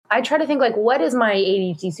I try to think like, what is my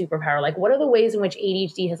ADHD superpower? Like, what are the ways in which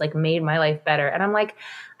ADHD has like made my life better? And I'm like,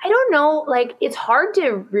 I don't know. Like, it's hard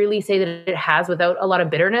to really say that it has without a lot of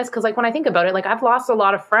bitterness. Cause like when I think about it, like I've lost a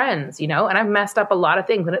lot of friends, and I've messed up a lot of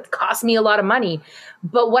things and it's cost me a lot of money.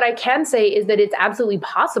 But what I can say is that it's absolutely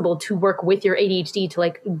possible to work with your ADHD to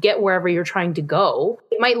like get wherever you're trying to go.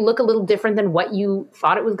 It might look a little different than what you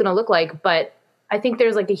thought it was going to look like, but I think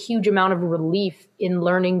there's like a huge amount of relief in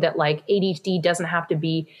learning that like ADHD doesn't have to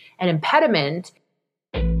be an impediment.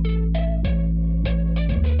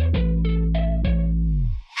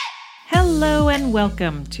 Hello and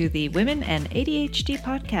welcome to the Women and ADHD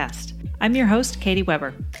podcast. I'm your host, Katie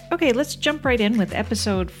Weber. Okay, let's jump right in with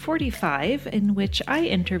episode 45, in which I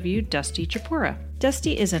interviewed Dusty Chapura.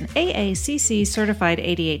 Dusty is an AACC certified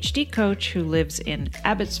ADHD coach who lives in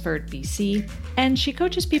Abbotsford, BC, and she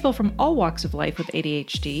coaches people from all walks of life with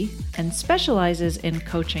ADHD and specializes in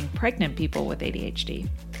coaching pregnant people with ADHD.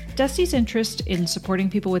 Dusty's interest in supporting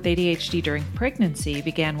people with ADHD during pregnancy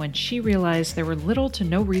began when she realized there were little to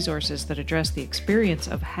no resources that addressed the experience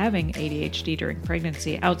of having ADHD during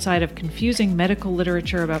pregnancy outside of confusing medical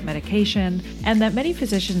literature about medication, and that many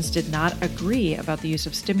physicians did not agree about the use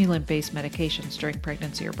of stimulant-based medications during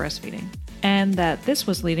pregnancy or breastfeeding, and that this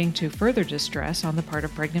was leading to further distress on the part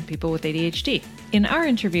of pregnant people with ADHD. In our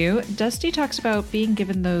interview, Dusty talks about being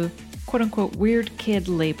given the quote-unquote weird kid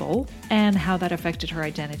label and how that affected her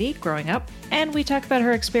identity growing up. And we talk about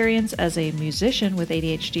her experience as a musician with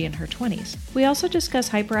ADHD in her 20s. We also discuss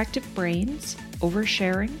hyperactive brains,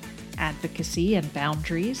 oversharing, advocacy and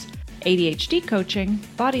boundaries, ADHD coaching,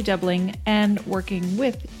 body doubling, and working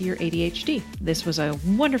with your ADHD. This was a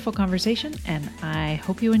wonderful conversation, and I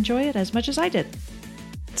hope you enjoy it as much as I did.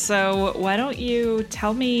 So why don't you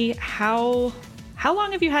tell me how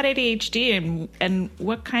long have you had ADHD and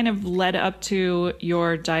what kind of led up to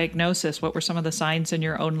your diagnosis? What were some of the signs in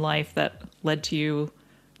your own life that led to you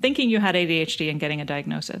thinking you had ADHD and getting a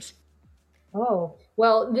diagnosis? Oh,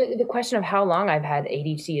 well, the question of how long I've had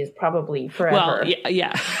ADHD is probably forever. Well,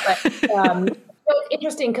 yeah. But, so it's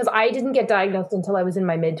interesting because I didn't get diagnosed until I was in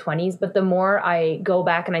my mid-20s. But the more I go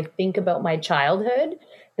back and I think about my childhood,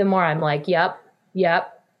 the more I'm like, yep.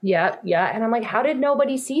 And I'm like, how did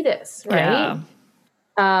nobody see this? Right. Yeah.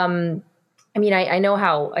 I mean, I know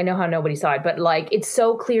how nobody saw it, but like, it's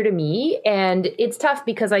so clear to me, and it's tough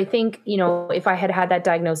because I think, if I had had that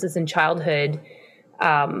diagnosis in childhood,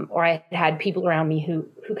 or I had people around me who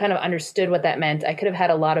kind of understood what that meant, I could have had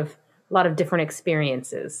a lot of different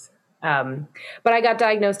experiences. But I got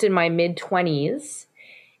diagnosed in my mid-20s,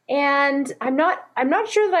 and I'm not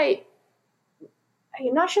sure that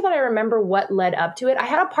I remember what led up to it. I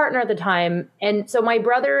had a partner at the time. And so my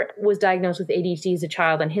brother was diagnosed with ADHD as a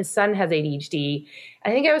child, and his son has ADHD. I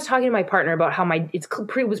think I was talking to my partner about how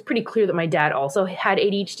it was pretty clear that my dad also had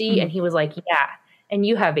ADHD. Mm-hmm. And he was like, yeah, and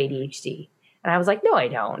you have ADHD. And I was like, no, I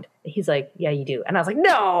don't. And he's like, yeah, you do. And I was like,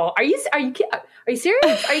 no, are you serious? Are you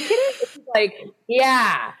kidding? He's like,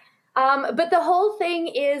 yeah. But the whole thing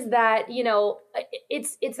is that,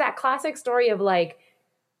 it's that classic story of like,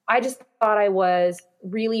 I just thought I was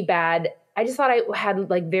really bad. I just thought I had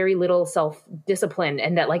like very little self-discipline,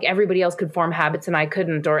 and that like everybody else could form habits and I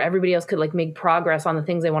couldn't, or everybody else could like make progress on the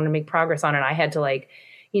things they wanted to make progress on. And I had to like,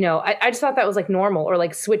 I just thought that was like normal, or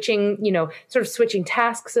like switching, sort of switching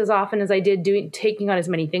tasks as often as I did, taking on as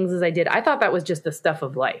many things as I did. I thought that was just the stuff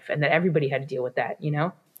of life, and that everybody had to deal with that,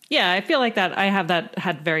 Yeah, I feel like that I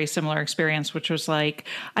had very similar experience, which was like,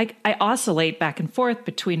 I oscillate back and forth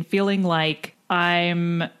between feeling like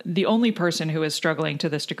I'm the only person who is struggling to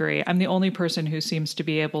this degree. I'm the only person who seems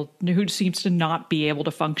to not be able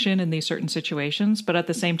to function in these certain situations, but at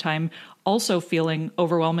the same time, also feeling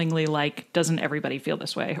overwhelmingly like, doesn't everybody feel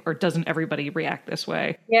this way? Or doesn't everybody react this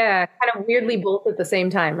way? Yeah, kind of weirdly both at the same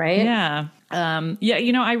time, right? Yeah.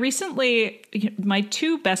 I recently, my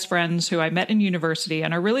two best friends who I met in university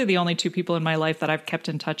and are really the only two people in my life that I've kept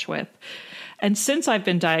in touch with. And since I've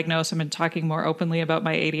been diagnosed, I've been talking more openly about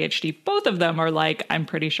my ADHD. Both of them are like, I'm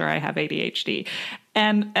pretty sure I have ADHD.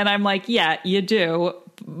 And I'm like, yeah, you do.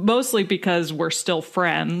 Mostly because we're still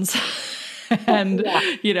friends. And,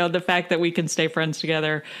 the fact that we can stay friends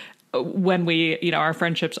together when we, our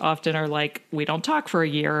friendships often are like, we don't talk for a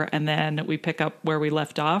year and then we pick up where we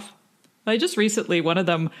left off. I just recently, one of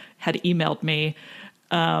them had emailed me,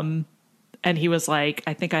 And he was like,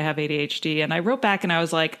 I think I have ADHD. And I wrote back and I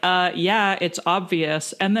was like, yeah, it's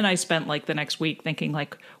obvious. And then I spent like the next week thinking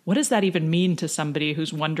like, what does that even mean to somebody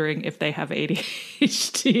who's wondering if they have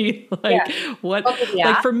ADHD? What,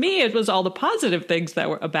 like for me, it was all the positive things that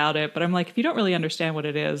were about it. But I'm like, if you don't really understand what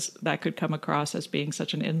it is, that could come across as being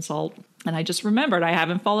such an insult. And I just remembered I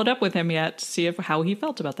haven't followed up with him yet to see how he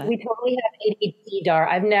felt about that. We totally have ADHD, Dar.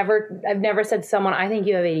 I've never said to someone, I think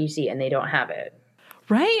you have ADHD, and they don't have it.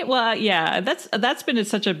 Right. Well, yeah, that's been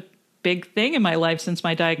such a big thing in my life since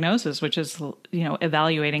my diagnosis, which is,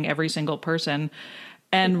 evaluating every single person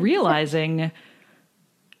and realizing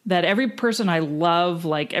that every person I love,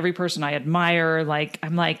 like every person I admire, like,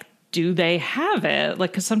 I'm like, do they have it?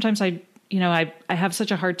 Like, cause sometimes I have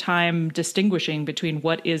such a hard time distinguishing between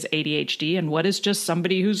what is ADHD and what is just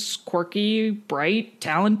somebody who's quirky, bright,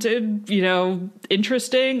 talented,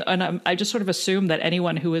 interesting. And I just sort of assume that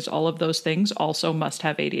anyone who is all of those things also must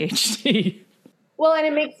have ADHD. Well, and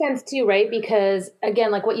it makes sense too, right? Because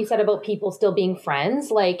again, like what you said about people still being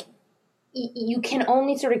friends, like you can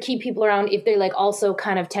only sort of keep people around if they like also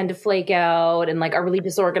kind of tend to flake out and like are really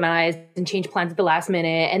disorganized and change plans at the last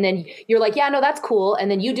minute. And then you're like, yeah, no, that's cool. And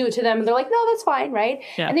then you do it to them and they're like, no, that's fine. Right.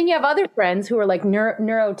 Yeah. And then you have other friends who are like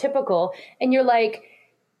neurotypical and you're like,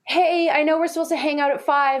 hey, I know we're supposed to hang out at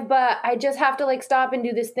 5, but I just have to like stop and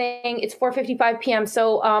do this thing. It's 4:55 p.m.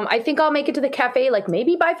 So I think I'll make it to the cafe like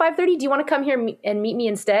maybe by 5:30. Do you want to come here and meet me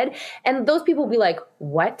instead? And those people will be like,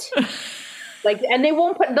 what? Like, and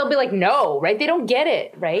they'll be like, no, right? They don't get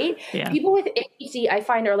it, right? Yeah. People with ADHD, I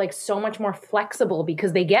find, are like so much more flexible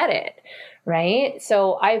because they get it, right?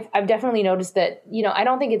 So I've definitely noticed that, I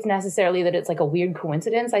don't think it's necessarily that it's like a weird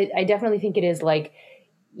coincidence. I definitely think it is like,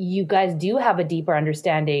 you guys do have a deeper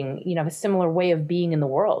understanding, a similar way of being in the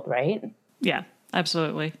world, right? Yeah,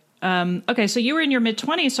 absolutely. Okay, so you were in your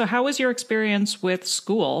mid-20s. So how was your experience with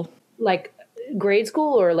school? Like grade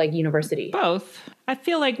school or like university? Both. I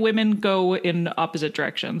feel like women go in opposite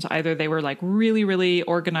directions. Either they were like really, really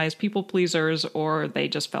organized people pleasers or they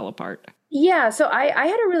just fell apart. Yeah. So I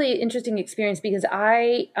had a really interesting experience because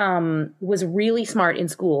I was really smart in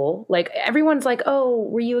school. Like everyone's like, oh,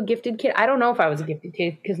 were you a gifted kid? I don't know if I was a gifted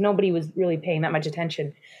kid because nobody was really paying that much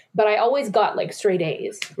attention. But I always got like straight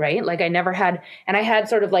A's, right? Like I never had, and I had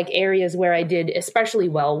sort of like areas where I did especially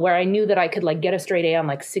well, where I knew that I could like get a straight A on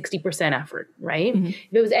like 60% effort, right? Mm-hmm.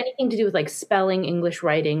 If it was anything to do with like spelling, English,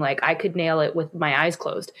 writing, like I could nail it with my eyes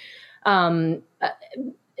closed.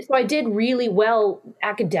 So I did really well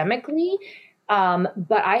academically,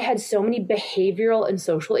 but I had so many behavioral and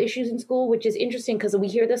social issues in school, which is interesting because we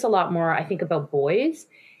hear this a lot more, I think, about boys.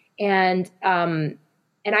 And I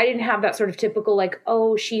didn't have that sort of typical like,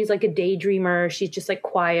 oh, she's like a daydreamer. She's just like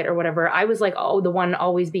quiet or whatever. I was like, oh, the one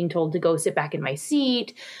always being told to go sit back in my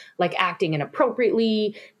seat, like acting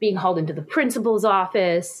inappropriately, being hauled into the principal's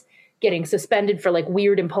office, getting suspended for like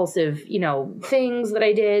weird, impulsive, things that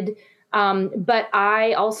I did. But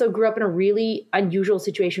I also grew up in a really unusual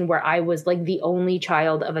situation where I was like the only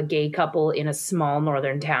child of a gay couple in a small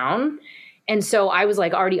northern town. And so I was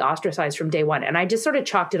like already ostracized from day one. And I just sort of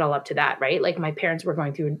chalked it all up to that, right? Like my parents were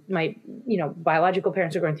going through biological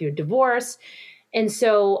parents were going through a divorce. And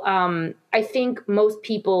so I think most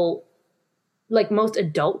people, like most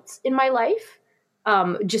adults in my life,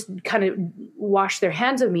 just kind of washed their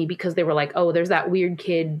hands of me because they were like, oh, there's that weird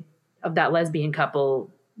kid of that lesbian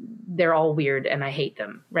couple. They're all weird and I hate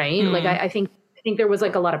them. Right. Mm. Like I think there was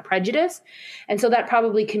like a lot of prejudice. And so that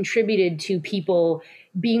probably contributed to people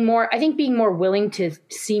being more willing to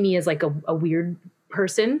see me as like a weird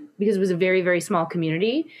person because it was a very, very small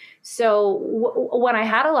community. So when I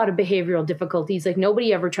had a lot of behavioral difficulties, like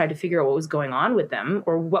nobody ever tried to figure out what was going on with them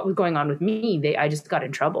or what was going on with me. I just got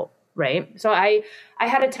in trouble. Right. So I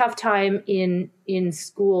had a tough time in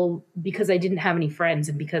school because I didn't have any friends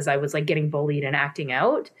and because I was like getting bullied and acting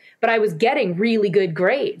out, but I was getting really good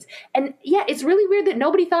grades. And yeah, it's really weird that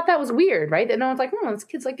nobody thought that was weird, right? That no one's like, oh, this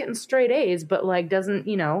kid's like getting straight A's, but like doesn't,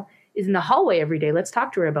 is in the hallway every day. Let's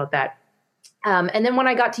talk to her about that. And then when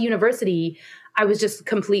I got to university, I was just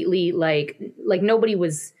completely like nobody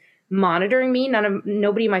was monitoring me.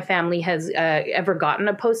 Nobody in my family has ever gotten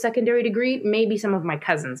a post-secondary degree. Maybe some of my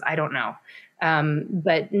cousins, I don't know.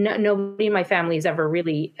 But nobody in my family has ever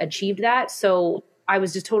really achieved that. So I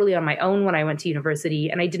was just totally on my own when I went to university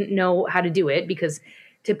and I didn't know how to do it because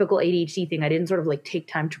typical ADHD thing, I didn't sort of like take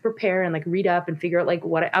time to prepare and like read up and figure out like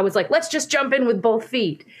what I was like, let's just jump in with both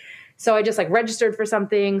feet. So I just like registered for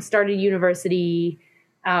something, started university,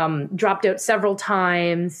 dropped out several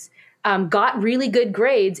times. got really good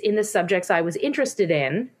grades in the subjects I was interested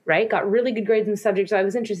in, right? Got really good grades in the subjects I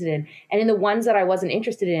was interested in. And in the ones that I wasn't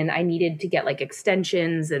interested in, I needed to get like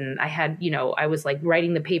extensions. And I had, I was like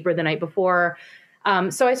writing the paper the night before.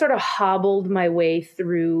 So I sort of hobbled my way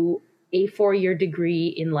through a 4-year degree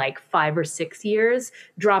in like 5 or 6 years,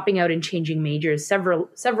 dropping out and changing majors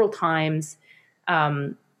several times,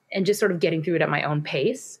 and just sort of getting through it at my own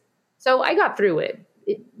pace. So I got through it.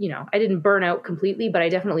 I didn't burn out completely, but I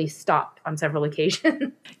definitely stopped on several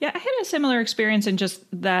occasions. Yeah, I had a similar experience in just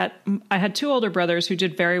that I had 2 older brothers who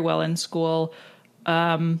did very well in school.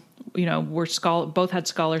 Both had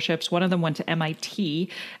scholarships. One of them went to MIT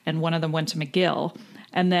and one of them went to McGill.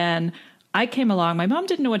 And then I came along. My mom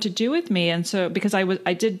didn't know what to do with me, and so because by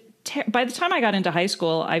the time I got into high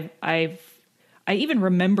school, I even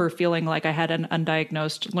remember feeling like I had an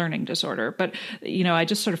undiagnosed learning disorder. But I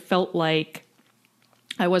just sort of felt like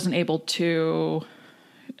I wasn't able to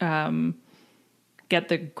get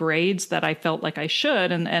the grades that I felt like I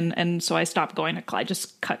should, and so I stopped going to class. I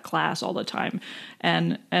just cut class all the time,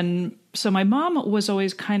 and so my mom was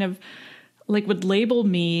always kind of like would label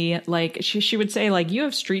me like she would say like you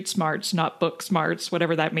have street smarts, not book smarts,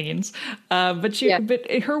 whatever that means. But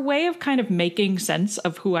her way of kind of making sense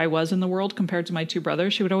of who I was in the world compared to my 2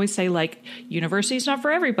 brothers, she would always say like university's not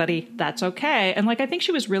for everybody. That's okay. And like I think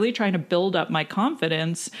she was really trying to build up my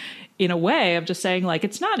confidence in a way of just saying like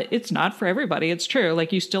it's not for everybody. It's true.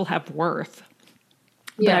 Like you still have worth.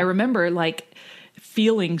 Yeah. But I remember like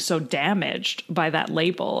feeling so damaged by that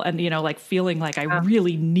label and, like feeling like I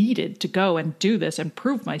really needed to go and do this and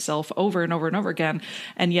prove myself over and over and over again.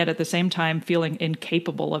 And yet at the same time, feeling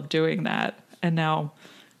incapable of doing that. And now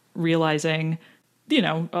realizing,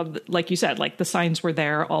 like you said, like the signs were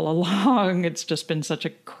there all along. It's just been such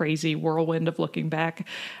a crazy whirlwind of looking back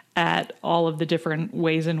at all of the different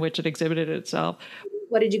ways in which it exhibited itself.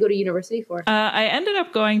 What did you go to university for? I ended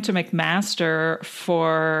up going to McMaster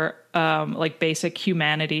for like basic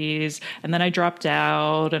humanities, and then I dropped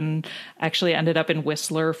out and actually ended up in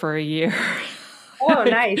Whistler for a year. Oh,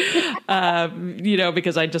 nice.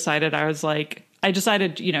 Because I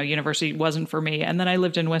decided university wasn't for me. And then I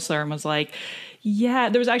lived in Whistler and was like, yeah,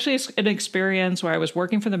 there was actually an experience where I was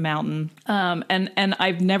working for the mountain. And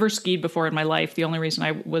I've never skied before in my life. The only reason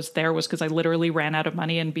I was there was because I literally ran out of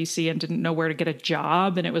money in BC and didn't know where to get a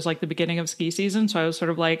job. And it was like the beginning of ski season. So I was sort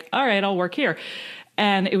of like, all right, I'll work here.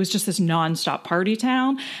 And it was just this nonstop party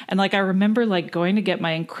town. And like, I remember like going to get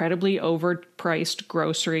my incredibly overpriced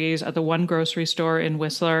groceries at the one grocery store in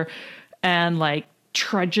Whistler and like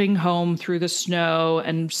trudging home through the snow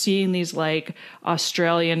and seeing these like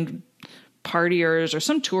Australian partiers or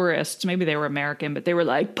some tourists, maybe they were American, but they were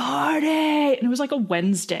like, party. And it was like a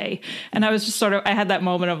Wednesday. And I was just sort of, I had that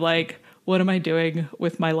moment of like, what am I doing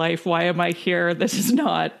with my life? Why am I here? This is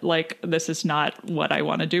not what I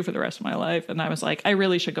want to do for the rest of my life. And I was like, I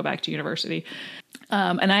really should go back to university.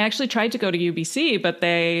 And I actually tried to go to UBC, but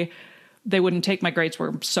they wouldn't take. My grades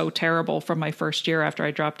were so terrible from my first year after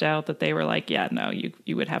I dropped out that they were like, yeah, no,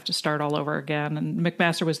 you would have to start all over again. And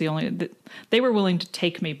McMaster was they were willing to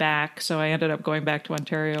take me back. So I ended up going back to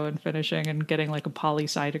Ontario and finishing and getting like a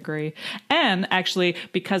poli-sci degree. And actually,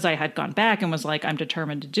 because I had gone back and was like, I'm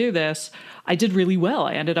determined to do this, I did really well.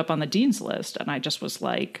 I ended up on the dean's list and I just was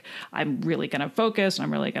like, I'm really going to focus. And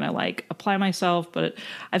I'm really going to like apply myself. But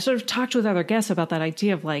I've sort of talked with other guests about that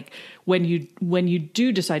idea of like, when you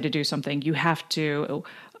do decide to do something, you have to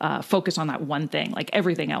focus on that one thing. Like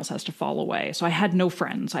everything else has to fall away. So I had no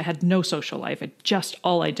friends. I had no social life.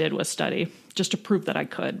 All I did was study just to prove that I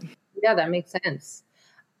could. Yeah, that makes sense.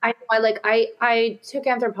 I took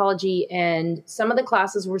anthropology and some of the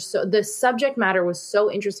classes the subject matter was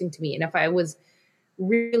so interesting to me. And if I was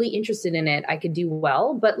really interested in it, I could do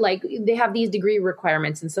well. But like they have these degree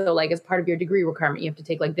requirements. And so like as part of your degree requirement, you have to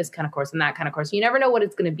take like this kind of course and that kind of course. You never know what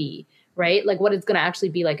it's going to be, right? Like what it's going to actually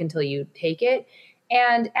be like until you take it.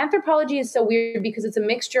 And anthropology is so weird because it's a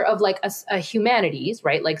mixture of like a humanities,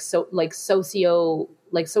 right? Like social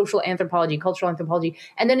anthropology, cultural anthropology.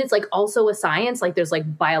 And then it's like also a science, like there's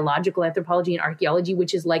like biological anthropology and archaeology,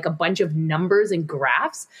 which is like a bunch of numbers and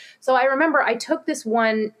graphs. So I remember I took this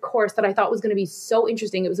one course that I thought was going to be so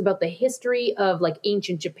interesting. It was about the history of like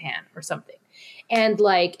ancient Japan or something. And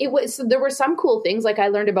like there were some cool things. Like I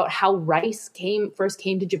learned about how rice first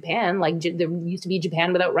came to Japan. Like there used to be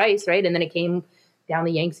Japan without rice, right? And then it came down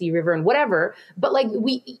the Yangtze River and whatever. But like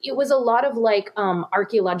it was a lot of like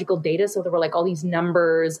archaeological data. So there were like all these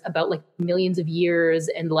numbers about like millions of years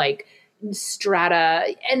and like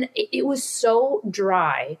strata. And it was so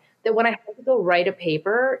dry that when I had to go write a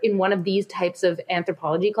paper in one of these types of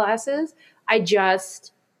anthropology classes, I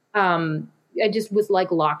just I just was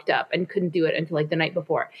like locked up and couldn't do it until like the night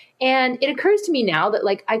before. And it occurs to me now that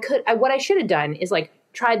like what I should have done is like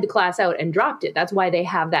tried the class out and dropped it. That's why they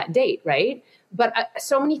have that date, right? But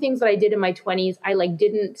so many things that I did in my 20s, I like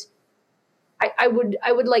didn't. I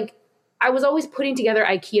would like. I was always putting together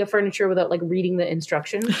IKEA furniture without like reading the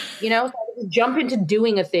instructions, you know. So I would jump into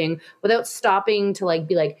doing a thing without stopping to like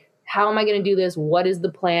be like, how am I going to do this? What is the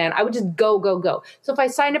plan? I would just go. So if I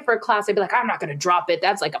signed up for a class, I'd be like, I'm not going to drop it.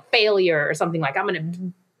 That's like a failure or something. Like I'm going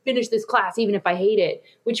to finish this class even if I hate it,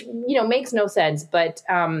 which, you know, makes no sense. But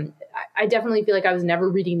I definitely feel like I was never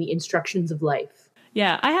reading the instructions of life.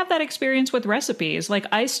 Yeah, I have that experience with recipes. Like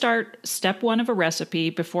I start step 1 of a recipe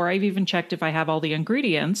before I've even checked if I have all the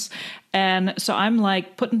ingredients. And so I'm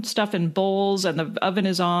like putting stuff in bowls and the oven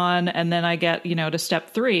is on. And then I get, you know, to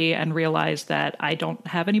step 3 and realize that I don't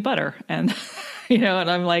have any butter. And, you know, and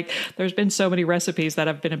I'm like, there's been so many recipes that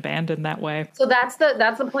have been abandoned that way. So that's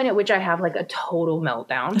the point at which I have like a total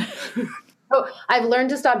meltdown. Oh, I've learned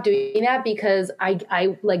to stop doing that because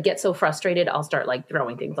I like get so frustrated. I'll start like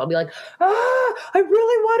throwing things. I'll be like, I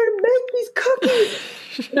really wanted to make these cookies.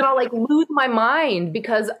 And I'll like lose my mind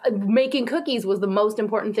because making cookies was the most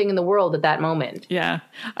important thing in the world at that moment. Yeah.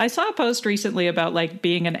 I saw a post recently about like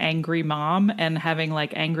being an angry mom and having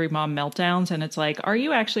like angry mom meltdowns. And it's like, are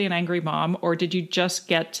you actually an angry mom? Or did you just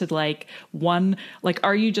get to like one, like,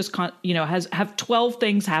 are you just, have 12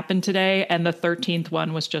 things happen today? And the 13th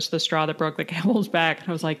one was just the straw that broke the camel's back. And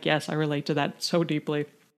I was like, yes, I relate to that so deeply.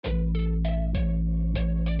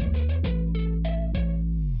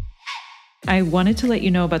 I wanted to let you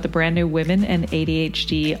know about the brand new Women and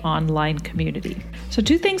ADHD online community. So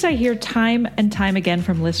 2 things I hear time and time again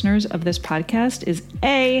from listeners of this podcast is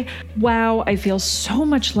A, wow, I feel so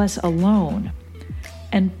much less alone.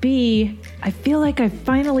 And B, I feel like I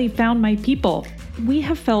finally found my people. We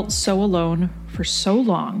have felt so alone for so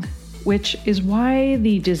long, which is why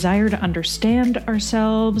the desire to understand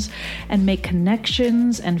ourselves and make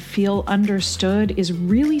connections and feel understood is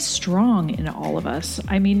really strong in all of us.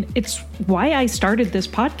 I mean, it's why I started this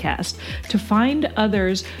podcast, to find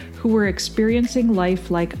others who were experiencing life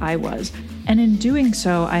like I was. And in doing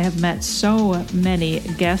so, I have met so many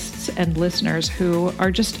guests and listeners who are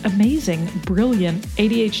just amazing, brilliant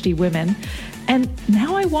ADHD women. And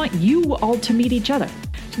now I want you all to meet each other.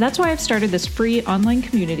 So that's why I've started this free online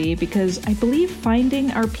community, because I believe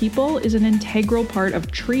finding our people is an integral part of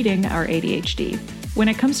treating our ADHD. When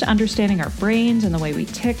it comes to understanding our brains and the way we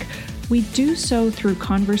tick, we do so through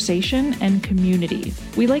conversation and community.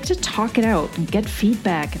 We like to talk it out and get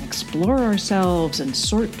feedback and explore ourselves and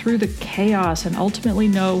sort through the chaos and ultimately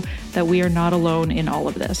know that we are not alone in all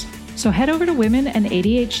of this. So head over to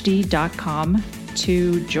womenandadhd.com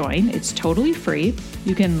to join. It's totally free.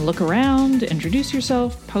 You can look around, introduce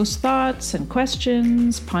yourself, post thoughts and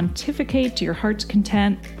questions, pontificate to your heart's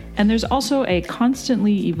content, and there's also a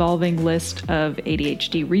constantly evolving list of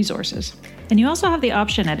ADHD resources. And you also have the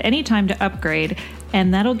option at any time to upgrade,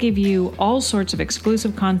 and that'll give you all sorts of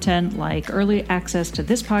exclusive content like early access to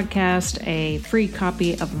this podcast, a free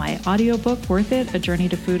copy of my audiobook, Worth It, A Journey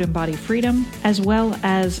to Food and Body Freedom, as well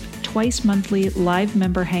as twice monthly live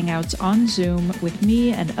member hangouts on Zoom with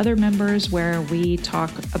me and other members where we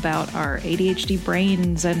talk about our ADHD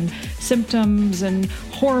brains and symptoms and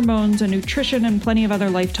hormones and nutrition and plenty of other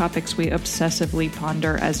life topics we obsessively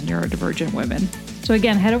ponder as neurodivergent women. So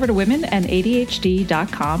again, head over to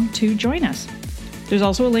womenandadhd.com to join us. There's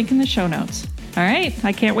also a link in the show notes. All right,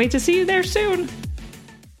 I can't wait to see you there soon.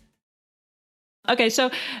 Okay,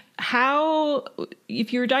 so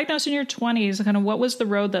if you were diagnosed in your 20s, kind of what was the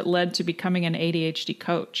road that led to becoming an ADHD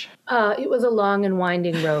coach? It was a long and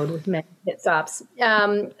winding road with many pit stops.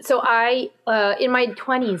 So I, in my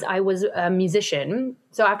 20s, I was a musician.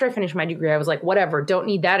 So after I finished my degree, I was like, whatever, don't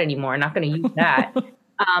need that anymore. I'm not going to use that.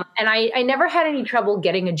 And I never had any trouble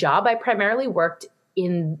getting a job. I primarily worked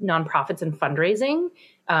in nonprofits and fundraising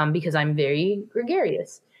because I'm very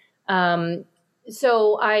gregarious.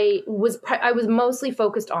 So I was mostly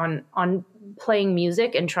focused on playing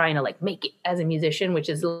music and trying to like make it as a musician, which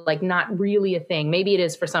is like not really a thing. Maybe it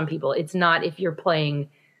is for some people. It's not if you're playing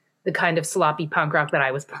the kind of sloppy punk rock that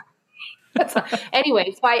I was playing.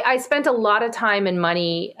 Anyway, so I spent a lot of time and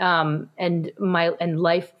money and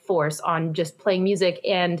life force on just playing music,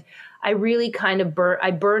 and I really kind of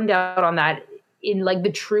burned out on that in like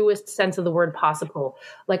the truest sense of the word possible.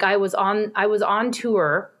 Like I was on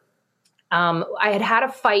tour. I had a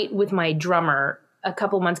fight with my drummer a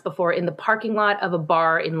couple months before in the parking lot of a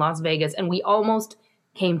bar in Las Vegas, and we almost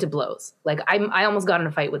came to blows. Like I almost got in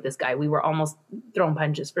a fight with this guy. We were almost throwing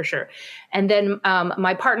punches for sure. And then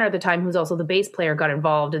my partner at the time, who's also the bass player, got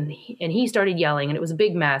involved, and he started yelling, and it was a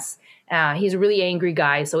big mess. He's a really angry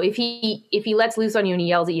guy. So if he lets loose on you and he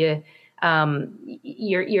yells at you,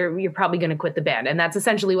 you're probably going to quit the band. And that's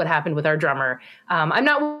essentially what happened with our drummer. I'm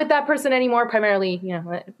not with that person anymore, primarily,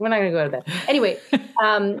 we're not going to go to that. Anyway,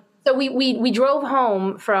 so we drove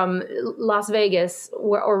home from Las Vegas,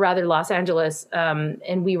 or rather Los Angeles,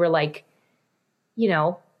 and we were like,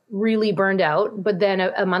 really burned out. But then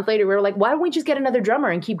a month later, we were like, why don't we just get another drummer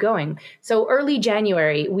and keep going? So early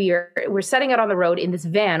January, we're setting out on the road in this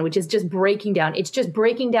van, which is just breaking down. It's just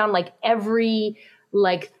breaking down like every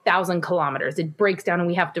 1,000 kilometers. It breaks down and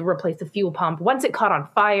we have to replace the fuel pump. Once it caught on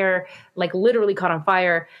fire, like literally caught on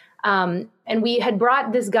fire. And we had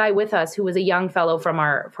brought this guy with us who was a young fellow from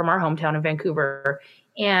our hometown in Vancouver.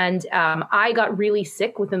 And I got really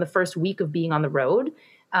sick within the first week of being on the road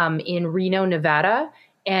in Reno, Nevada.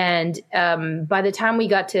 And by the time we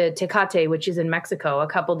got to Tecate, which is in Mexico, a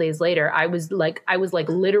couple days later, I was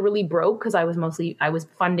literally broke because I was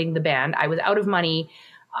funding the band. I was out of money.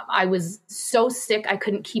 I was so sick I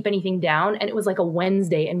couldn't keep anything down, and it was like a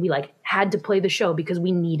Wednesday, and we had to play the show because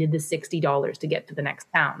we needed the $60 to get to the next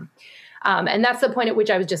town. And that's the point at which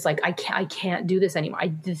I was just like, I can't do this anymore.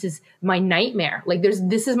 This is my nightmare.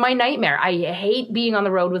 This is my nightmare. I hate being on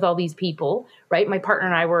the road with all these people, right? My partner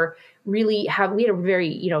and I we had a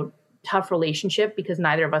very, tough relationship because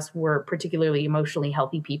neither of us were particularly emotionally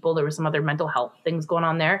healthy people. There were some other mental health things going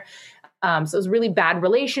on there. So it was a really bad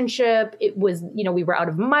relationship. It was, we were out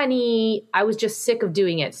of money. I was just sick of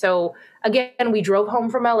doing it. So again, we drove home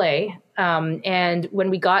from LA. And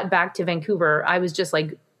when we got back to Vancouver, I was just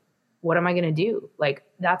like, what am I going to do?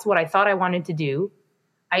 That's what I thought I wanted to do.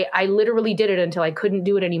 I literally did it until I couldn't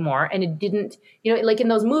do it anymore. And it didn't, in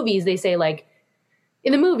those movies, they say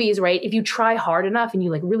in the movies, right? If you try hard enough and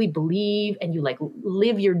you really believe and you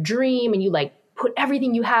live your dream and you put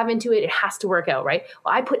everything you have into it, it has to work out, right?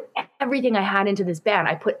 Well, I put everything I had into this band.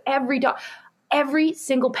 I put every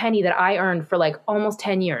single penny that I earned for almost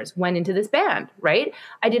 10 years went into this band, right?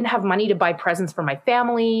 I didn't have money to buy presents for my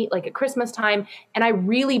family, at Christmas time. And I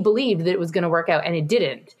really believed that it was going to work out, and it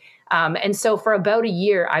didn't. And so for about a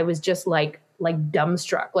year, I was just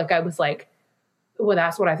dumbstruck. I was well,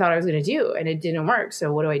 that's what I thought I was going to do, and it didn't work.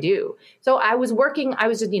 So what do I do? So I was just,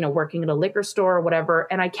 working at a liquor store or whatever.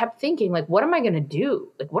 And I kept thinking, what am I going to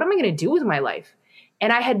do? What am I going to do with my life?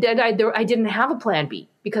 And I didn't have a plan B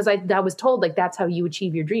because I was told that's how you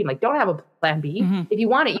achieve your dream. Don't have a plan B. Mm-hmm. If you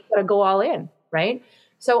want it, you got to go all in. Right.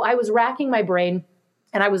 So I was racking my brain,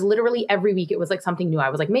 and I was literally every week, it was something new. I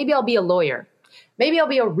was maybe I'll be a lawyer. Maybe I'll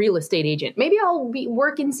be a real estate agent. Maybe I'll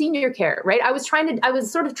work in senior care, right? I was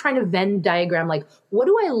sort of trying to Venn diagram, what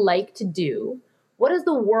do I like to do? What does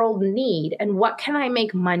the world need? And what can I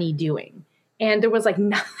make money doing? And there was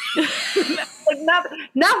nothing,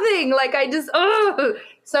 nothing. I just,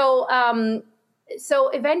 So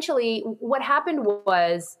eventually what happened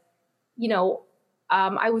was,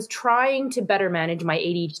 I was trying to better manage my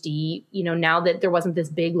ADHD, now that there wasn't this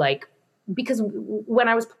big, because when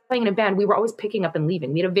I was playing in a band, we were always picking up and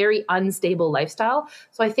leaving. We had a very unstable lifestyle.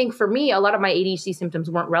 So I think for me, a lot of my ADHD symptoms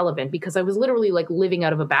weren't relevant because I was literally living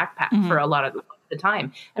out of a backpack mm-hmm. for a lot of the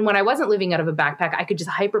time. And when I wasn't living out of a backpack, I could just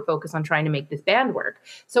hyper focus on trying to make this band work.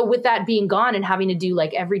 So with that being gone and having to do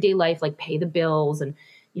everyday life, pay the bills and,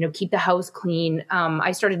 keep the house clean,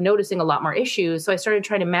 I started noticing a lot more issues. So I started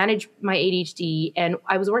trying to manage my ADHD, and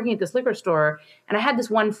I was working at this liquor store, and I had this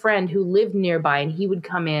one friend who lived nearby, and he would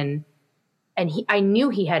come in. And I knew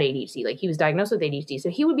he had ADHD, he was diagnosed with ADHD. So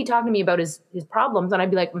he would be talking to me about his problems, and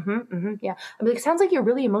I'd be like, yeah. I'd be like, sounds like you're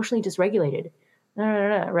really emotionally dysregulated.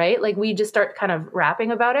 No, right? We just start kind of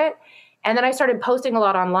rapping about it. And then I started posting a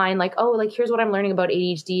lot online, here's what I'm learning about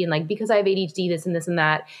ADHD. And because I have ADHD, this and this and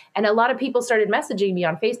that. And a lot of people started messaging me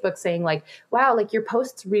on Facebook saying wow, your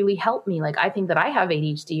posts really help me. I think that I have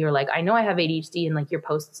ADHD, or I know I have ADHD, and your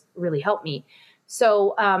posts really help me.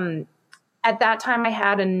 So, at that time, I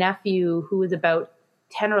had a nephew who was about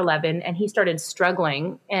 10 or 11, and he started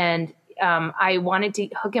struggling. And I wanted to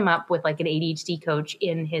hook him up with an ADHD coach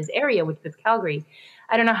in his area, which was Calgary.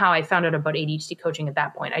 I don't know how I found out about ADHD coaching at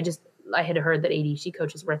that point. I had heard that ADHD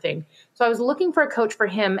coaches were a thing. So I was looking for a coach for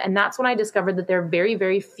him. And that's when I discovered that there are very,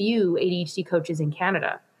 very few ADHD coaches in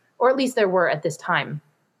Canada, or at least there were at this time.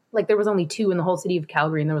 There was only 2 in the whole city of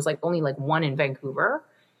Calgary, and there was only 1 in Vancouver.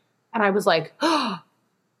 And I was like, oh,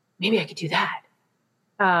 maybe I could do that.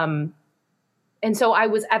 And so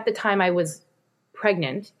at the time I was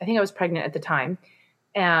pregnant. I think I was pregnant at the time.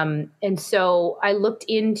 And so I looked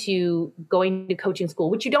into going to coaching school,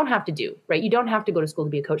 which you don't have to do, right? You don't have to go to school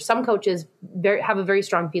to be a coach. Some coaches have a very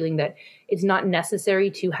strong feeling that it's not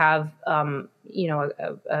necessary to have,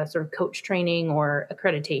 a sort of coach training or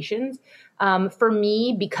accreditations. For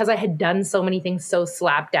me, because I had done so many things so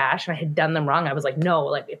slapdash and I had done them wrong, I was like, no,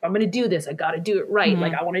 like if I'm going to do this, I got to do it right.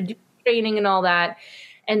 Like I want to do training and all that.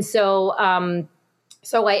 And so,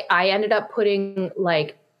 I ended up putting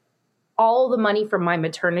like all the money from my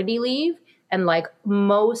maternity leave and like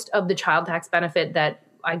most of the child tax benefit that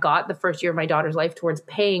I got the first year of my daughter's life towards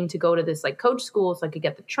paying to go to this like coach school so I could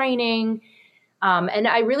get the training. And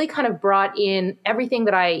I really kind of brought in everything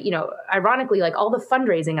that ironically, like all the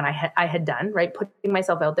fundraising and I had done, right? Putting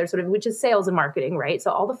myself out there sort of, which is sales and marketing, right?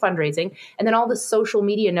 So all the fundraising and then all the social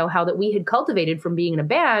media know-how that we had cultivated from being in a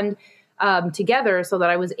band together so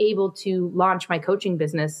that I was able to launch my coaching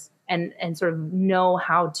business and sort of know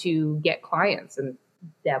how to get clients. And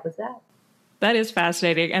that was that. That is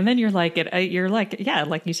fascinating. And then you're like,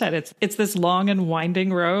 like you said, it's this long and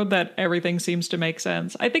winding road that everything seems to make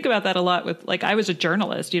sense. I think about that a lot with, like, I was a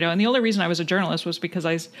journalist, and the only reason I was a journalist was because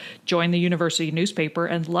I joined the university newspaper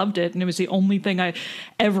and loved it. And it was the only thing I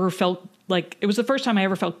ever felt like, it was the first time I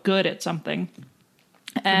ever felt good at something.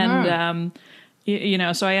 And,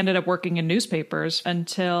 so I ended up working in newspapers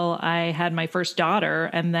until I had my first daughter.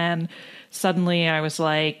 And then suddenly I was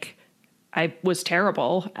like, I was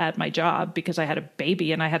terrible at my job because I had a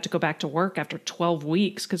baby and I had to go back to work after 12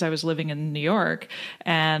 weeks because I was living in New York.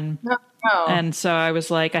 And so I was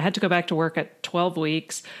like, I had to go back to work at 12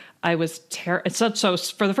 weeks. I was so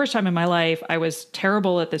for the first time in my life, I was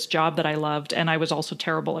terrible at this job that I loved. And I was also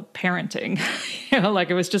terrible at parenting. Like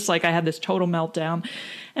it was just like I had this total meltdown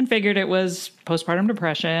and figured it was postpartum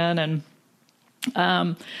depression.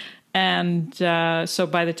 So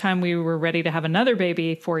by the time we were ready to have another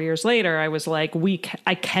baby 4 years later, I was like,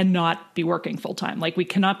 I cannot be working full time. Like we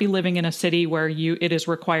cannot be living in a city where it is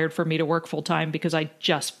required for me to work full time because I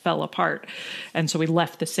just fell apart. And so we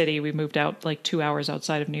left the city. We moved out like 2 hours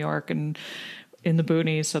outside of New York and in the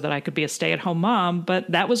boonies so that I could be a stay-at-home mom. But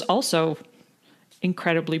that was also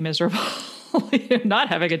incredibly miserable. Not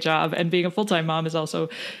having a job and being a full-time mom is also,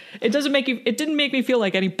 it didn't make me feel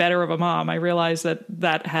like any better of a mom. I realized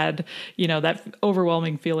that had, that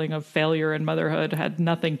overwhelming feeling of failure in motherhood had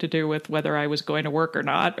nothing to do with whether I was going to work or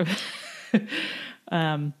not.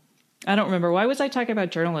 I don't remember. Why was I talking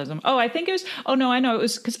about journalism? Oh, I think it was, oh no, I know. It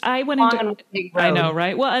was because I went into, I know,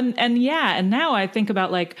 right? Well, and now I think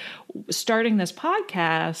about like starting this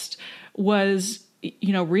podcast was,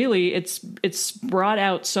 really it's brought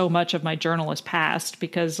out so much of my journalist past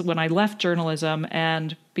because when I left journalism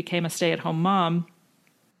and became a stay-at-home mom,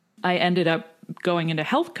 I ended up going into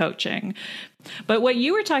health coaching. But what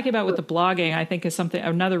you were talking about with the blogging, I think is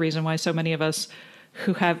another reason why so many of us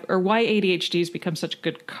why ADHDs become such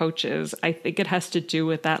good coaches. I think it has to do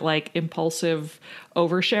with that like impulsive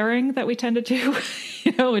oversharing that we tend to do,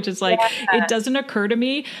 which is like, It doesn't occur to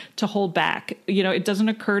me to hold back. It doesn't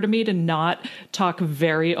occur to me to not talk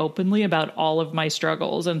very openly about all of my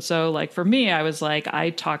struggles. And so like, for me, I was like,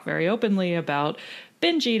 I talk very openly about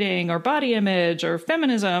binge eating or body image or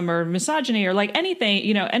feminism or misogyny or like anything,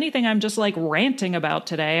 anything I'm just like ranting about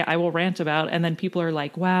today, I will rant about. And then people are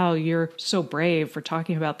like, wow, you're so brave for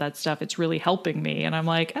talking about that stuff. It's really helping me. And I'm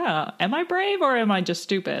like, oh, am I brave or am I just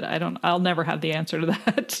stupid? I'll never have the answer to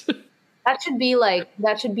that. That should be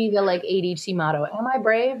the like ADHD motto. Am I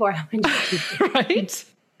brave or am I just stupid? Right.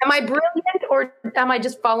 Am I brilliant or am I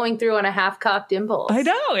just following through on a half-cocked impulse? I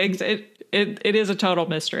know. It is a total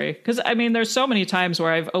mystery. Because, there's so many times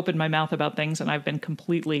where I've opened my mouth about things and I've been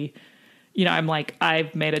completely, I'm like,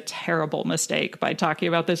 I've made a terrible mistake by talking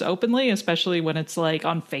about this openly, especially when it's like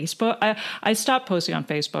on Facebook. I stopped posting on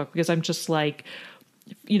Facebook because I'm just like,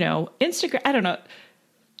 Instagram, I don't know.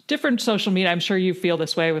 Different social media, I'm sure you feel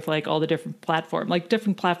this way with like all the different platforms. Like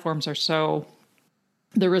different platforms are so...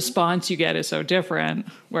 the response you get is so different.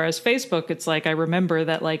 Whereas Facebook, it's like, I remember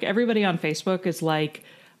that like everybody on Facebook is like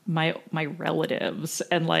my relatives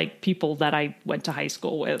and like people that I went to high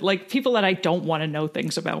school with, like people that I don't want to know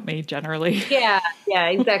things about me generally. Yeah,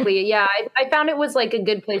 exactly. Yeah. I found it was like a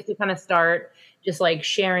good place to kind of start just like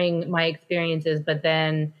sharing my experiences. But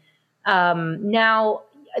then now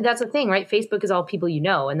that's the thing, right? Facebook is all people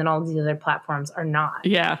and then all these other platforms are not.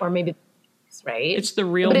 Yeah. Or maybe, right? It's the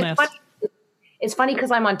realness. It's funny because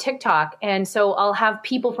I'm on TikTok. And so I'll have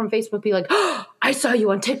people from Facebook be like, oh, I saw you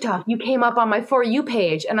on TikTok. You came up on my For You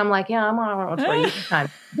page. And I'm like, yeah, I'm on For You time.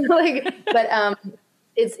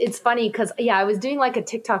 It's funny because, I was doing like a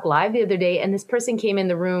TikTok live the other day and this person came in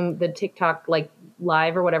the room, the TikTok like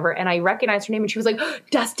live or whatever. And I recognized her name and she was like,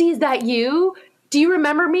 Dusty, is that you? do you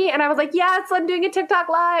remember me? And I was like, yes, I'm doing a TikTok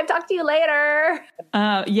live. Talk to you later.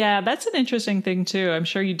 Yeah, that's an interesting thing too. I'm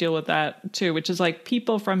sure you deal with that too, which is like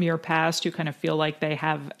people from your past who kind of feel like they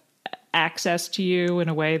have access to you in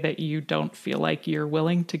a way that you don't feel like you're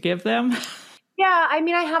willing to give them. Yeah, I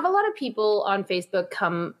mean, I have a lot of people on Facebook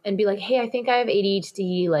come and be like, "Hey, I think I have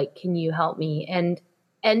ADHD. Like, can you help me?" And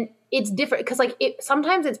it's different because like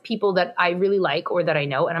sometimes it's people that I really like or that I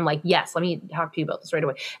know, and I'm like, "Yes, let me talk to you about this right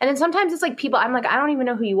away." And then sometimes it's like people I'm like, "I don't even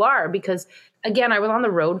know who you are," because again, I was on the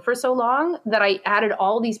road for so long that I added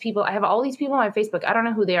all these people. I have all these people on my Facebook. I don't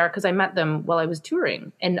know who they are because I met them while I was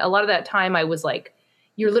touring, and a lot of that time I was like,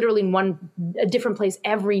 "You're literally in a different place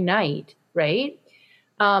every night, right?"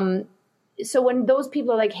 So when those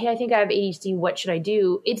people are like, "Hey, I think I have ADHD. What should I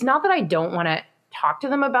do?" It's not that I don't want to talk to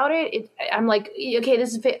them about it. I'm like, okay,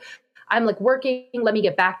 this is I'm like working. Let me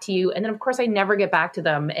get back to you. And then of course I never get back to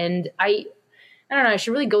them. And I don't know. I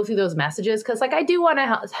should really go through those messages because like I do want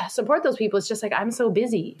to support those people. It's just like I'm so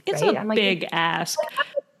busy. It's right? a I'm like, big ask.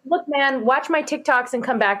 Look, man, watch my TikToks and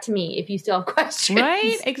come back to me if you still have questions.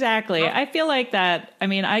 Right? Exactly. I feel like that. I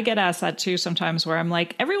mean, I get asked that too sometimes where I'm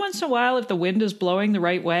like, every once in a while, if the wind is blowing the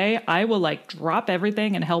right way, I will like drop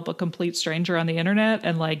everything and help a complete stranger on the internet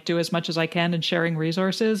and like do as much as I can in sharing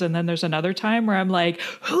resources. And then there's another time where I'm like,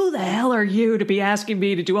 who the hell are you to be asking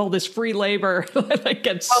me to do all this free labor? I like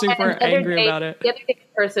get super angry about it. The other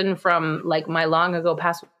person from like my long ago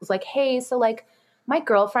past was like, hey, so like, my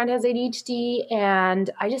girlfriend has ADHD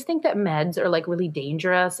and I just think that meds are like really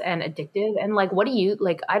dangerous and addictive. And like, what do you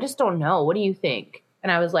like? I just don't know. What do you think?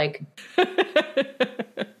 And I was like, I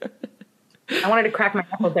wanted to crack my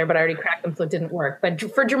knuckles there, but I already cracked them. So it didn't work. But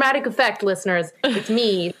for dramatic effect, listeners, it's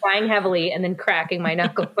me crying heavily and then cracking my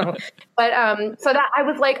knuckles. But so that I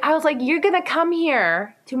was like, you're going to come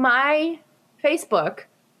here to my Facebook.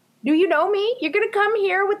 Do you know me? You're going to come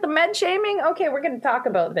here with the med shaming? Okay, we're going to talk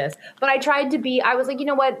about this. But I was like, you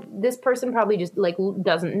know what? This person probably just like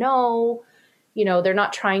doesn't know, they're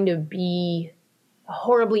not trying to be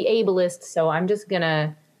horribly ableist. So I'm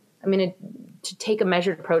going to take a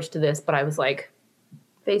measured approach to this. But I was like,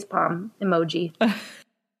 facepalm emoji.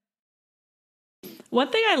 One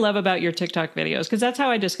thing I love about your TikTok videos, because that's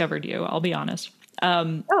how I discovered you, I'll be honest.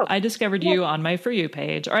 I discovered you on my For You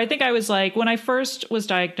page, or I think I was like, when I first was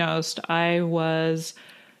diagnosed, I was,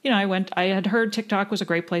 I had heard TikTok was a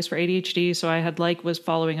great place for ADHD. So I had was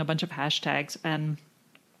following a bunch of hashtags and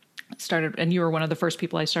you were one of the first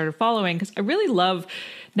people I started following because I really love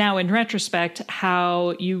now in retrospect,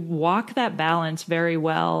 how you walk that balance very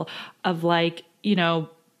well of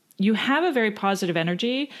you have a very positive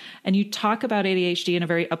energy and you talk about ADHD in a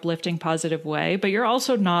very uplifting, positive way, but you're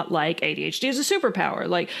also not like ADHD is a superpower.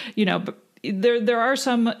 There are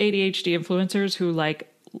some ADHD influencers who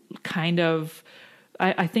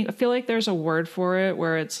I feel like there's a word for it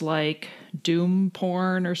where it's like doom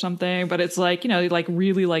porn or something, but it's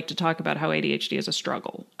really like to talk about how ADHD is a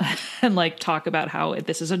struggle and talk about how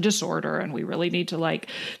this is a disorder and we really need to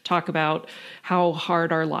talk about how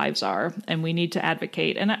hard our lives are and we need to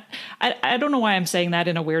advocate. And I don't know why I'm saying that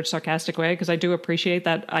in a weird sarcastic way, because I do appreciate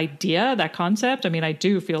that idea, that concept. I mean, I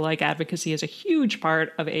do feel like advocacy is a huge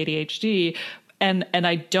part of ADHD. And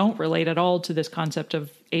I don't relate at all to this concept of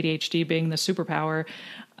ADHD being the superpower.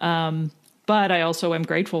 But I also am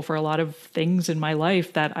grateful for a lot of things in my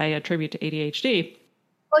life that I attribute to ADHD.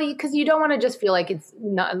 Well, because you don't want to just feel like it's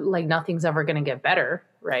not like nothing's ever going to get better,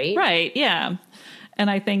 right? Right. Yeah. And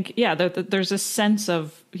I think, there's a sense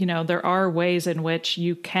of, there are ways in which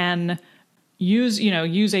you can use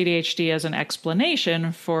ADHD as an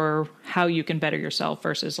explanation for how you can better yourself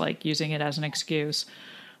versus using it as an excuse.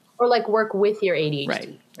 Or work with your ADHD.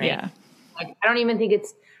 Right. Yeah. I don't even think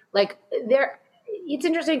it's it's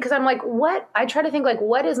interesting because I'm I try to think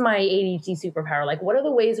what is my ADHD superpower? What are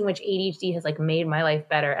the ways in which ADHD has made my life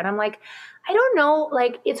better? And I'm I don't know,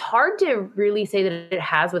 it's hard to really say that it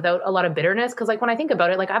has without a lot of bitterness. Cause when I think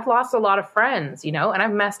about it, I've lost a lot of friends, and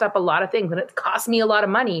I've messed up a lot of things and it's cost me a lot of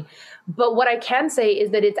money. But what I can say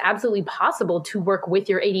is that it's absolutely possible to work with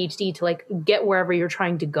your ADHD to get wherever you're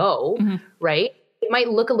trying to go. Mm-hmm. Right. It might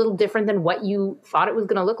look a little different than what you thought it was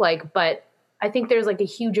going to look like, but I think there's a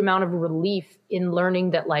huge amount of relief in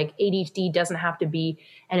learning that ADHD doesn't have to be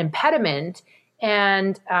an impediment.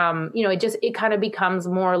 And, it kind of becomes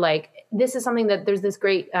more this is something that there's this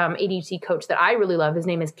great ADHD coach that I really love. His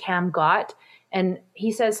name is Cam Gott. And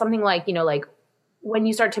he says something when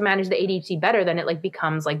you start to manage the ADHD better, then it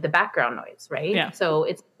becomes the background noise, right? Yeah. So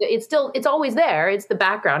it's always there. It's the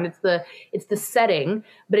background. It's the setting,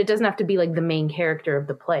 but it doesn't have to be the main character of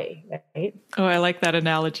the play, right? Oh, I like that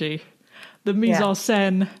analogy. The mise en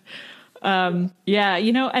scène. Yeah,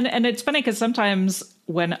 and it's funny because sometimes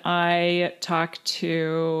when I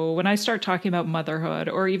start talking about motherhood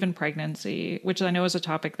or even pregnancy, which I know is a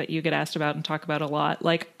topic that you get asked about and talk about a lot,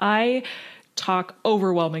 like I talk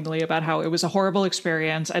overwhelmingly about how it was a horrible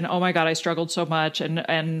experience and oh my God, I struggled so much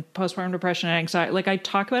and postpartum depression and anxiety. Like I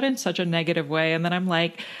talk about it in such a negative way. And then I'm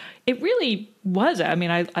like, it really was. I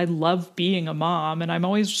mean, I love being a mom and I'm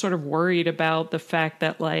always sort of worried about the fact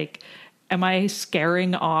that like, am I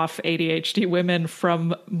scaring off ADHD women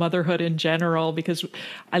from motherhood in general? Because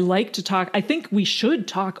I like to talk, I think we should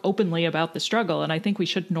talk openly about the struggle. And I think we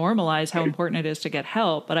should normalize how important it is to get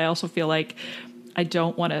help. But I also feel like I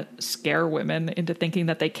don't want to scare women into thinking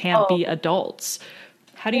that they can't be adults.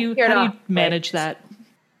 How do you manage that?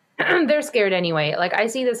 They're scared anyway. Like I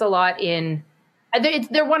see this a lot in,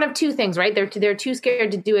 they're one of two things, right? They're too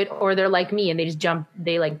scared to do it, or they're like me and they just jump.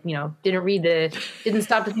 They didn't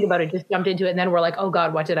stop to think about it, just jumped into it, and then we're like, oh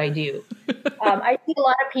God, what did I do? I see a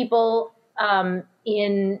lot of people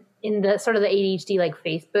in the sort of the ADHD like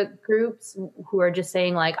Facebook groups who are just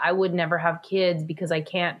saying like, I would never have kids because I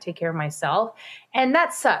can't take care of myself, and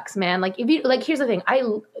that sucks, man. Like if you like, here's the thing: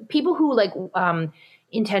 people who like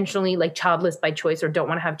intentionally like childless by choice or don't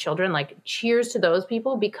want to have children, like cheers to those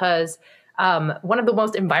people because. One of the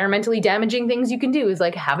most environmentally damaging things you can do is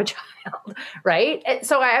like have a child, right? And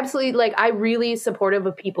so I absolutely I'm really supportive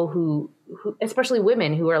of people who, especially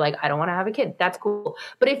women who are like, I don't want to have a kid. That's cool.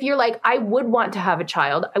 But if you're like, I would want to have a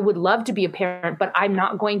child, I would love to be a parent, but I'm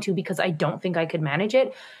not going to because I don't think I could manage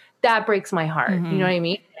it. That breaks my heart. Mm-hmm. You know what I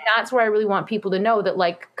mean? And that's where I really want people to know that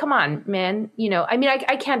like, come on, man, I mean,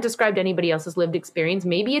 I can't describe to anybody else's lived experience.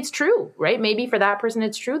 Maybe it's true, right? Maybe for that person,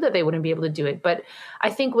 it's true that they wouldn't be able to do it. But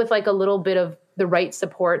I think with like a little bit of the right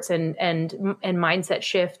supports and mindset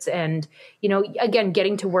shifts and, again,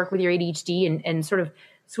 getting to work with your ADHD and sort of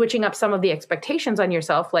switching up some of the expectations on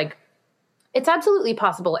yourself, like it's absolutely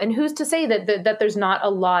possible. And who's to say that there's not a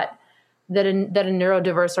lot that a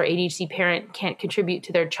neurodiverse or ADHD parent can't contribute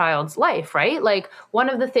to their child's life, right? Like one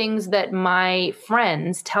of the things that my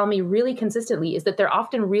friends tell me really consistently is that they're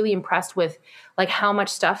often really impressed with like how much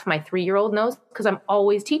stuff my 3-year-old knows because I'm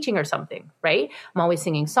always teaching her something, right? I'm always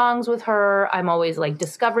singing songs with her. I'm always like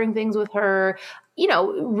discovering things with her.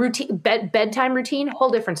 Routine, bedtime routine,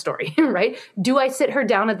 whole different story, right? Do I sit her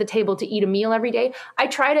down at the table to eat a meal every day? I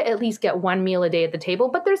try to at least get one meal a day at the table,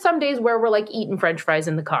 but there's some days where we're like eating French fries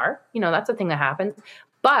in the car. That's a thing that happens.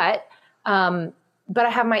 But I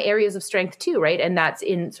have my areas of strength too, right? And that's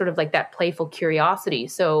in sort of like that playful curiosity.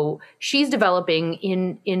 So she's developing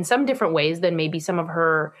in some different ways than maybe some of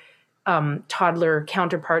her toddler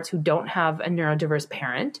counterparts who don't have a neurodiverse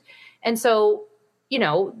parent. And so,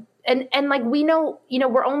 and like we know,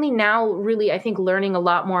 we're only now really, I think, learning a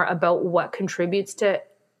lot more about what contributes to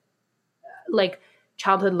like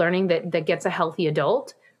childhood learning that gets a healthy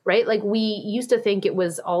adult, right? Like we used to think it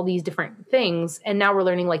was all these different things. And now we're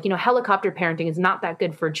learning like, helicopter parenting is not that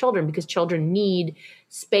good for children because children need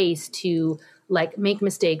space to like make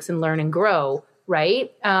mistakes and learn and grow,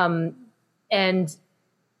 right? And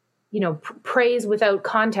praise without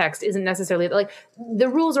context isn't necessarily like the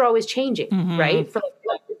rules are always changing, mm-hmm. right? For like,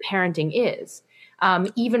 what parenting is,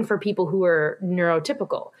 even for people who are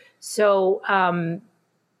neurotypical. So,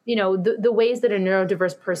 the ways that a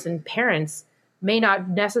neurodiverse person parents may not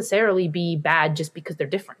necessarily be bad just because they're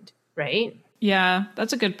different, right? Yeah,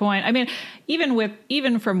 that's a good point. I mean,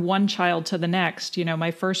 even from one child to the next, my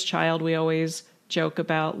first child, we always joke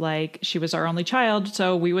about like she was our only child,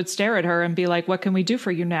 so we would stare at her and be like, what can we do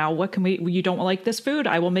for you now? You don't like this food,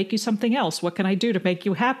 I will make you something else. What can I do to make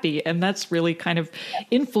you happy? And that's really kind of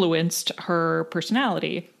influenced her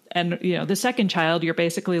personality. And the second child, you're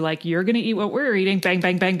basically like, you're going to eat what we're eating, bang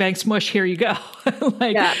bang bang bang, smush, here you go.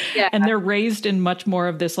 And they're raised in much more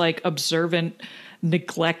of this like observant,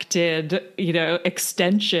 neglected,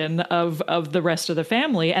 extension of the rest of the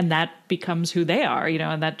family. And that becomes who they are,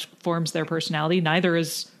 and that forms their personality. Neither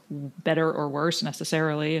is better or worse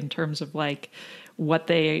necessarily in terms of like what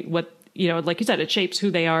like you said, it shapes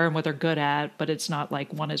who they are and what they're good at, but it's not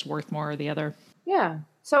like one is worth more or the other. Yeah.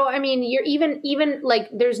 So, I mean, you're even like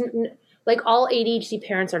there's like all ADHD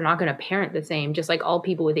parents are not going to parent the same, just like all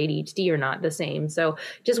people with ADHD are not the same. So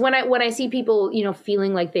just when I see people,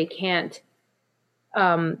 feeling like they can't,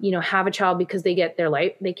 have a child because they can't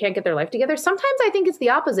get their life together. Sometimes I think it's the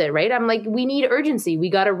opposite, right? I'm like, we need urgency.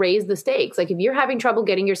 We got to raise the stakes. Like if you're having trouble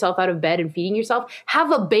getting yourself out of bed and feeding yourself,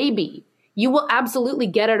 have a baby. You will absolutely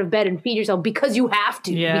get out of bed and feed yourself because you have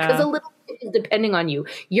to, because a little bit is depending on you.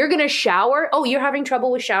 You're going to shower. Oh, you're having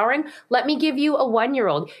trouble with showering? Let me give you a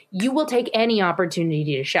 1-year-old. You will take any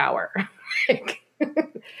opportunity to shower.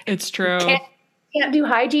 It's true. can't do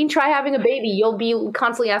hygiene, try having a baby. You'll be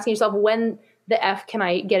constantly asking yourself, when the F can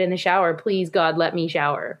I get in the shower? Please, God, let me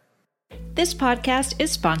shower. This podcast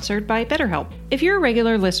is sponsored by BetterHelp. If you're a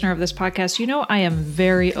regular listener of this podcast, you know I am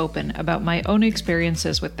very open about my own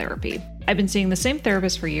experiences with therapy. I've been seeing the same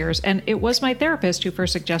therapist for years, and it was my therapist who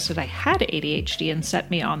first suggested I had ADHD and set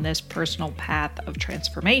me on this personal path of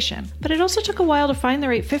transformation. But it also took a while to find the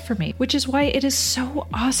right fit for me, which is why it is so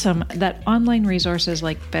awesome that online resources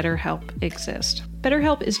like BetterHelp exist.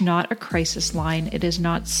 BetterHelp is not a crisis line. It is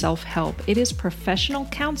not self-help. It is professional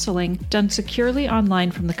counseling done securely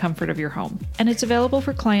online from the comfort of your home. And it's available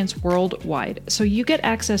for clients worldwide, so you get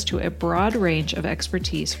access to a broad range of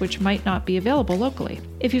expertise which might not be available locally.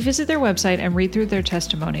 If you visit their website and read through their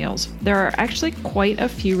testimonials, there are actually quite a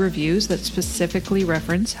few reviews that specifically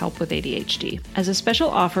reference help with ADHD. As a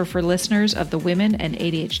special offer for listeners of the Women and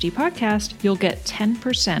ADHD podcast, you'll get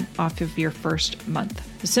 10% off of your first month.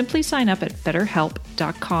 Simply sign up at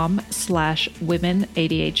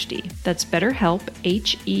betterhelp.com/womenadhd. That's BetterHelp,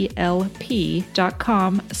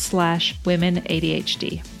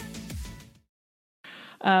 HELP.com/womenadhd.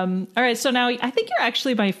 All right, so now I think you're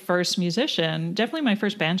actually my first musician, definitely my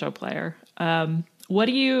first banjo player. What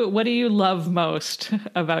do you love most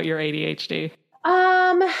about your ADHD?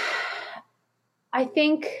 I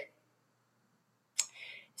think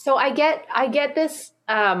so. I get this,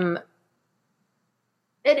 and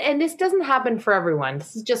this doesn't happen for everyone.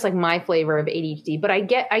 This is just like my flavor of ADHD, but I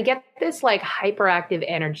get this like hyperactive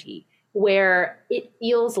energy where it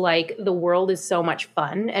feels like the world is so much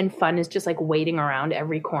fun, and fun is just like waiting around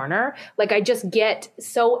every corner. Like I just get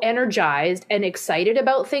so energized and excited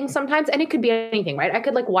about things sometimes. And it could be anything, right? I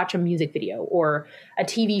could like watch a music video or a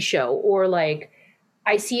TV show, or like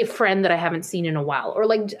I see a friend that I haven't seen in a while, or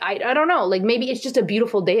like, I don't know, like maybe it's just a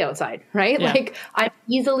beautiful day outside, right? Yeah. Like I'm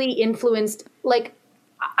easily influenced, like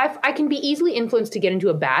I can be easily influenced to get into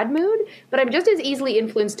a bad mood, but I'm just as easily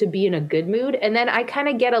influenced to be in a good mood. And then I kind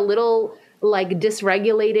of get a little like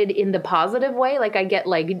dysregulated in the positive way. Like I get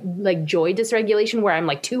like joy dysregulation where I'm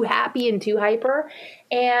like too happy and too hyper.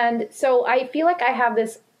 And so I feel like I have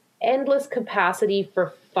this endless capacity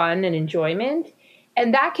for fun and enjoyment.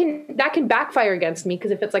 And that can backfire against me,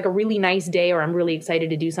 because if it's like a really nice day or I'm really excited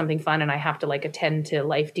to do something fun and I have to like attend to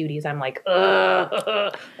life duties, I'm like, I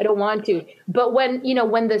don't want to. But when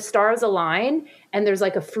the stars align and there's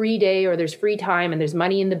like a free day or there's free time and there's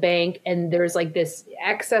money in the bank and there's like this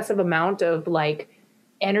excessive amount of like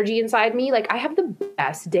energy inside me, like I have the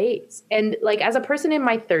best days. And like as a person in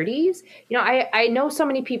my 30s, I know so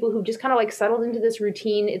many people who just kind of like settled into this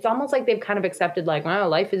routine. It's almost like they've kind of accepted like, wow,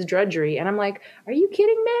 life is drudgery. And I'm like, are you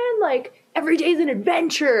kidding, man? Like every day's an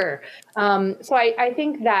adventure. So I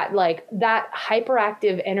think that like that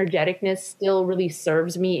hyperactive energeticness still really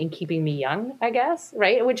serves me in keeping me young, I guess,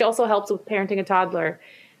 right? Which also helps with parenting a toddler.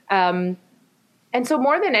 And so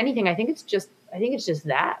more than anything, I think it's just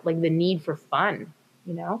that, like the need for fun.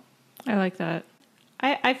 I like that.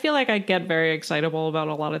 I feel like I get very excitable about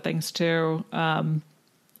a lot of things too. And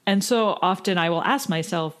so often I will ask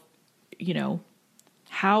myself,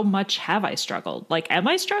 how much have I struggled? Like, am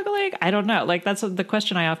I struggling? I don't know. Like, that's the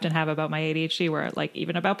question I often have about my ADHD, where like,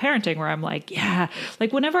 even about parenting, where I'm like, yeah,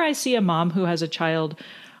 like whenever I see a mom who has a child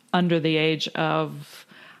under the age of,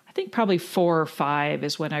 I think probably 4 or 5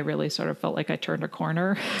 is when I really sort of felt like I turned a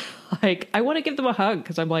corner. Like I want to give them a hug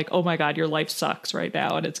because I'm like, oh my God, your life sucks right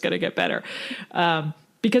now and it's going to get better.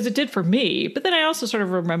 Because it did for me. But then I also sort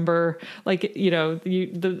of remember like,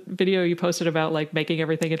 the video you posted about like making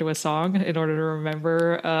everything into a song in order to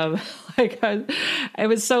remember, it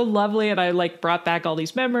was so lovely. And I like brought back all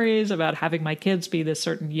these memories about having my kids be this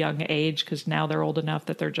certain young age, because now they're old enough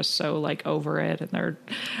that they're just so like over it and they're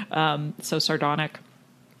so sardonic.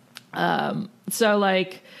 So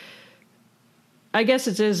like, I guess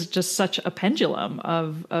it is just such a pendulum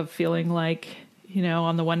of feeling like,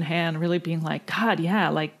 on the one hand, really being like, God, yeah,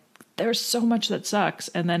 like there's so much that sucks.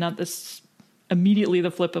 And then on this immediately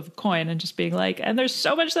the flip of a coin and just being like, and there's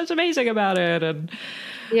so much that's amazing about it. And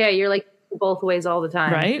yeah, you're like both ways all the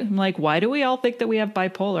time. Right. I'm like, why do we all think that we have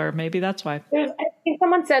bipolar? Maybe that's why. I think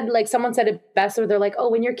someone said it best, or they're like, oh,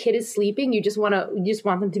 when your kid is sleeping, you just want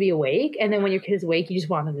them to be awake. And then when your kid is awake, you just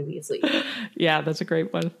want them to be asleep. Yeah, that's a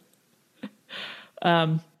great one.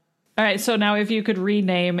 All right. So now if you could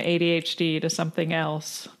rename ADHD to something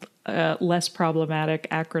else, less problematic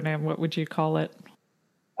acronym, what would you call it?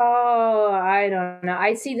 Oh, I don't know.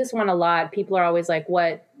 I see this one a lot. People are always like,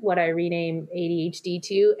 what I rename ADHD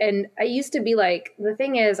to? And I used to be like, the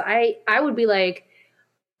thing is, I would be like,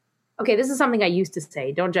 okay, this is something I used to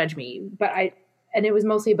say. Don't judge me. And it was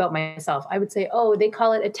mostly about myself. I would say, oh, they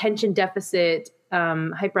call it attention deficit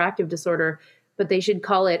hyperactive disorder. but they should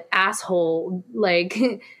call it asshole, like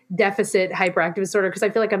deficit hyperactive disorder. Cause I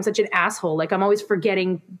feel like I'm such an asshole. Like I'm always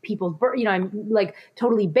forgetting people's, I'm like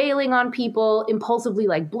totally bailing on people, impulsively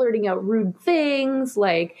like blurting out rude things,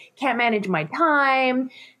 like can't manage my time.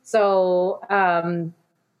 So,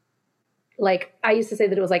 like I used to say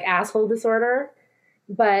that it was like asshole disorder,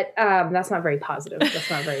 but that's not very positive. That's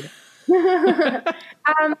not very.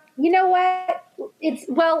 You know what?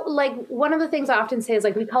 Like one of the things I often say is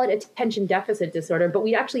like we call it attention deficit disorder, but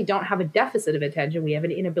we actually don't have a deficit of attention. We have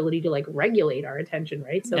an inability to like regulate our attention,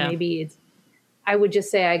 right? So maybe I would just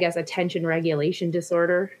say, I guess, attention regulation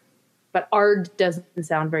disorder. But ARG doesn't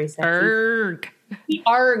sound very sexy.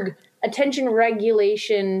 ARG, attention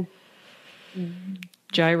regulation.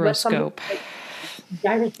 Gyroscope.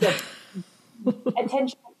 Gyroscope.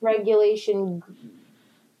 Attention regulation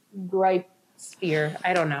gripe sphere.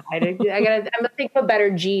 I don't know. I'm gonna think of a better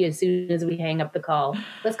G as soon as we hang up the call.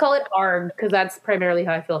 Let's call it ARG because that's primarily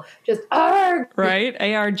how I feel. Just ARG. Right?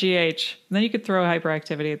 ARGH. And then you could throw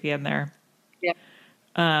hyperactivity at the end there. Yeah.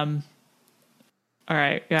 All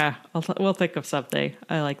right. Yeah. We'll think of something.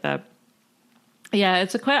 I like that. Yeah.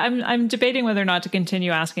 I'm debating whether or not to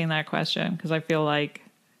continue asking that question because I feel like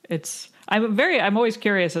I'm always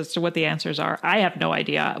curious as to what the answers are. I have no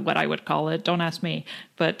idea what I would call it. Don't ask me,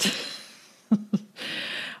 but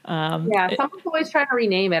someone's always trying to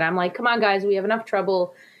rename it. I'm like, come on guys, we have enough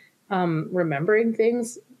trouble remembering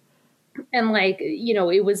things. And like,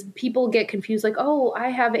 it was, people get confused, like, oh, I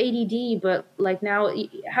have ADD, but like now,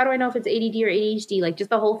 how do I know if it's ADD or ADHD? Like just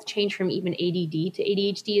the whole change from even ADD to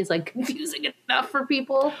ADHD is like confusing enough for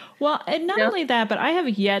people. Well, and not only that, but I have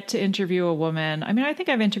yet to interview a woman. I mean, I think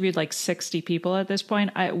I've interviewed like 60 people at this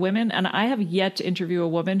point, women, and I have yet to interview a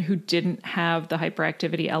woman who didn't have the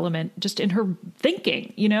hyperactivity element just in her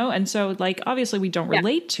thinking, And so like, obviously we don't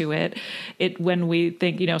relate to it. When we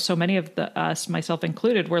think, so many of us, myself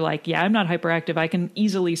included, we're like, yeah, I'm not hyperactive. I can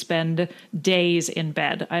easily spend days in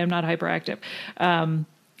bed. I am not hyperactive. And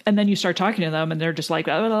then you start talking to them and they're just like,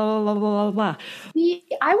 blah, blah, blah, blah, blah.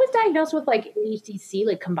 I was diagnosed with like ADHD,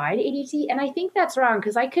 like combined ADHD. And I think that's wrong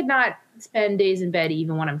because I could not spend days in bed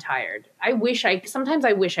even when I'm tired. Sometimes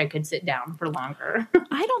I wish I could sit down for longer.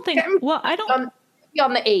 I don't think,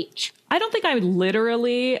 on the H. I don't think I would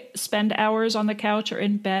literally spend hours on the couch or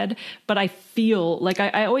in bed, but I feel like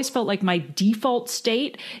I always felt like my default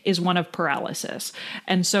state is one of paralysis.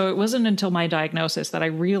 And so it wasn't until my diagnosis that I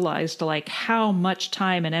realized like how much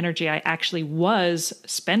time and energy I actually was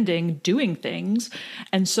spending doing things.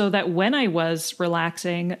 And so that when I was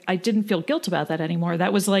relaxing, I didn't feel guilt about that anymore.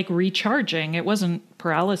 That was like recharging. It wasn't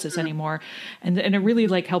paralysis anymore. And it really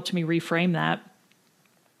like helped me reframe that.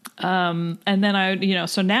 And then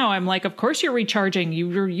so now I'm like, of course you're recharging.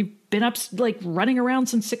 You've been up like running around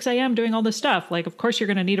since 6 a.m. doing all this stuff. Like, of course you're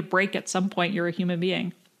going to need a break at some point. You're a human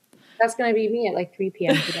being. That's going to be me at like 3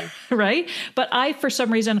 p.m. today. Right. But I, for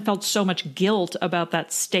some reason, felt so much guilt about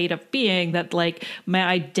that state of being that like my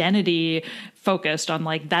identity focused on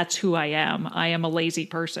like, that's who I am. I am a lazy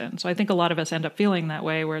person. So I think a lot of us end up feeling that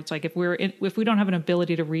way where it's like, if we don't have an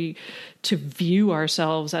ability to view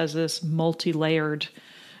ourselves as this multi-layered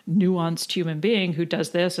nuanced human being who does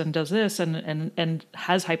this and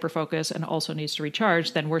has hyperfocus and also needs to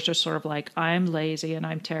recharge, then we're just sort of like, I'm lazy and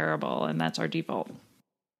I'm terrible. And that's our default.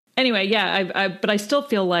 Anyway, but I still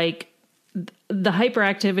feel like the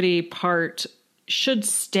hyperactivity part should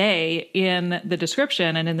stay in the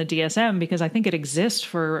description and in the DSM because I think it exists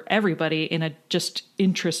for everybody in a just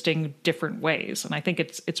interesting different ways. And I think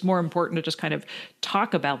it's more important to just kind of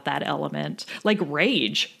talk about that element, like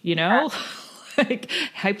rage, Yeah.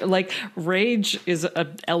 Like rage is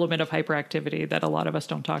an element of hyperactivity that a lot of us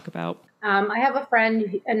don't talk about. I have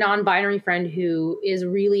a non-binary friend who is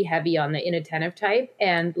really heavy on the inattentive type.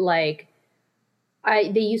 And like,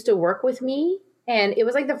 they used to work with me and it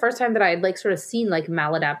was like the first time that I had like sort of seen like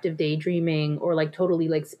maladaptive daydreaming or like totally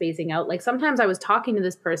like spacing out. Like sometimes I was talking to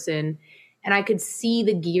this person and I could see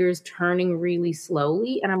the gears turning really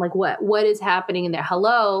slowly. And I'm like, what is happening in there?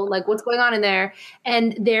 Hello? Like, what's going on in there?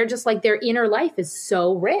 And they're just like, their inner life is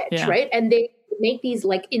so rich, right? And they make these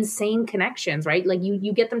like insane connections, right? Like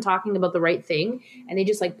you get them talking about the right thing and they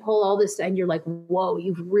just like pull all this and you're like, whoa,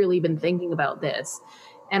 you've really been thinking about this.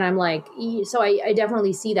 And I'm like, so I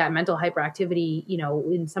definitely see that mental hyperactivity,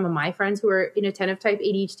 in some of my friends who are inattentive type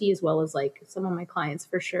ADHD, as well as like some of my clients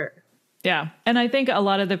for sure. Yeah. And I think a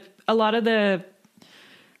lot of the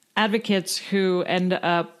advocates who end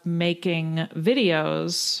up making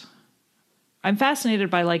videos I'm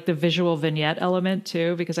fascinated by like the visual vignette element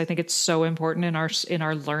too, because I think it's so important in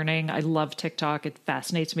our learning. I love TikTok. It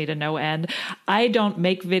fascinates me to no end. I don't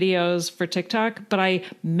make videos for TikTok, but I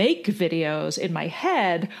make videos in my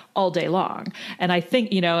head all day long. And I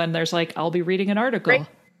think, and there's like, I'll be reading an article. Great.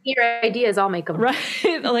 Your ideas, I'll make them.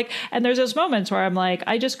 Right. Like, and there's those moments where I'm like,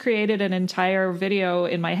 I just created an entire video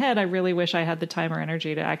in my head. I really wish I had the time or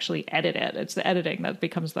energy to actually edit it. It's the editing that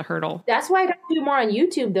becomes the hurdle. That's why I don't do more on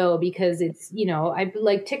YouTube though, because it's, I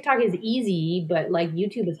like TikTok is easy, but like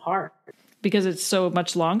YouTube is hard. Because it's so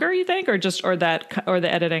much longer, you think, or the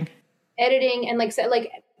editing? Editing and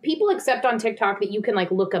like people accept on TikTok that you can like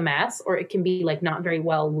look a mess or it can be like not very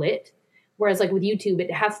well lit. Whereas like with YouTube,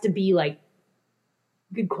 it has to be like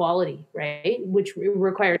good quality, right? Which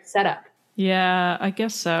requires setup. Yeah, I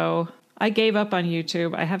guess so. I gave up on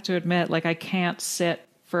YouTube. I have to admit, like I can't sit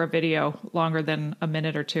for a video longer than a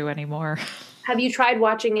minute or two anymore. Have you tried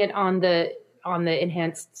watching it on the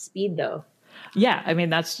enhanced speed though? Yeah, I mean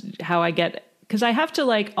that's how I get, because I have to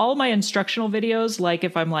like all my instructional videos, like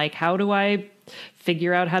if I'm like, how do I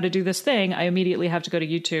figure out how to do this thing? I immediately have to go to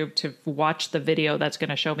YouTube to watch the video that's going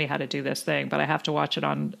to show me how to do this thing, but I have to watch it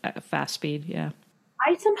on fast speed. Yeah.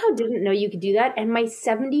 I somehow didn't know you could do that. And my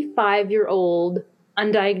 75-year-old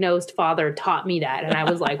undiagnosed father taught me that. And I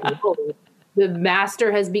was like, whoa, the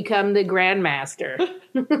master has become the grandmaster.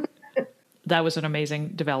 That was an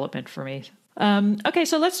amazing development for me. Okay,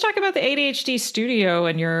 so let's talk about the ADHD Studio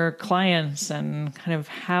and your clients and kind of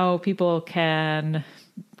how people can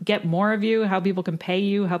get more of you, how people can pay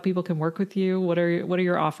you, how people can work with you. What are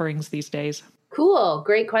your offerings these days? Cool.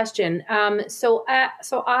 Great question. So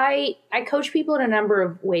I coach people in a number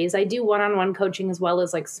of ways. I do one-on-one coaching as well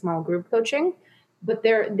as like small group coaching, but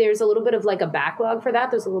there's a little bit of like a backlog for that.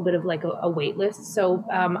 There's a little bit of like a wait list. So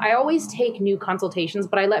I always take new consultations,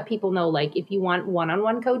 but I let people know, like, if you want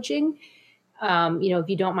one-on-one coaching, if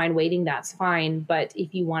you don't mind waiting, that's fine. But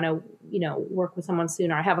if you want to, work with someone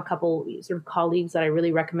sooner, I have a couple sort of colleagues that I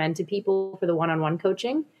really recommend to people for the one-on-one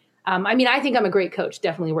coaching. I think I'm a great coach,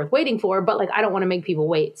 definitely worth waiting for, but like, I don't want to make people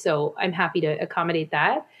wait. So I'm happy to accommodate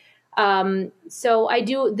that. So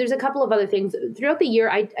there's a couple of other things throughout the year.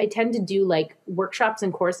 I tend to do like workshops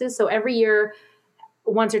and courses. So every year,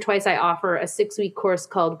 once or twice, I offer a 6-week course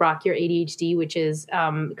called Rock Your ADHD, which is,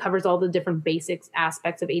 covers all the different basics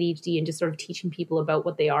aspects of ADHD and just sort of teaching people about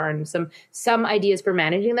what they are and some ideas for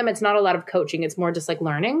managing them. It's not a lot of coaching. It's more just like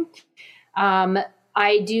learning.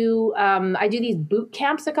 I do these boot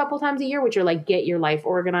camps a couple times a year, which are like get your life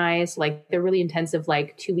organized. Like they're really intensive,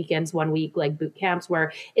 like 2 weekends, 1 week, like boot camps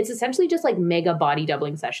where it's essentially just like mega body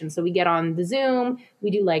doubling sessions. So we get on the Zoom, we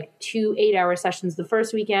do like 2 8-hour sessions the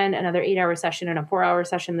first weekend, another 8-hour session and a 4-hour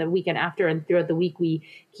session the weekend after. And throughout the week, we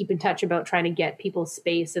keep in touch about trying to get people's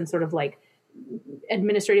space and sort of like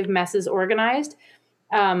administrative messes organized.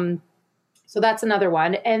 So that's another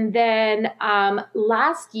one. And then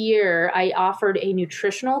last year, I offered a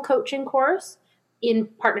nutritional coaching course in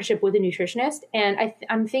partnership with a nutritionist. And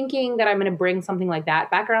I'm thinking that I'm going to bring something like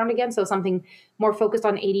that back around again. So something more focused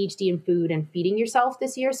on ADHD and food and feeding yourself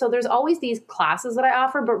this year. So there's always these classes that I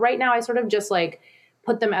offer. But right now, I sort of just like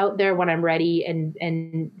put them out there when I'm ready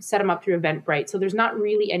and set them up through Eventbrite. So there's not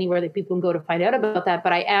really anywhere that people can go to find out about that.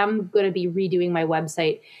 But I am going to be redoing my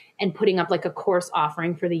website and putting up like a course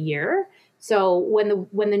offering for the year. So when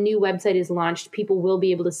the new website is launched, people will be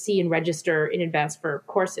able to see and register in advance for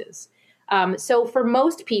courses. So for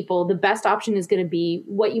most people, the best option is going to be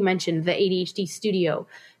what you mentioned, the ADHD Studio.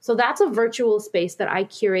 So that's a virtual space that I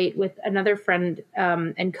curate with another friend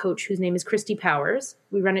and coach whose name is Christy Powers.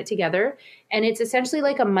 We run it together. And it's essentially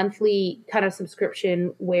like a monthly kind of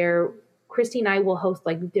subscription where Christy and I will host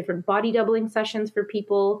like different body doubling sessions for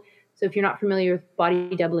people. So if you're not familiar with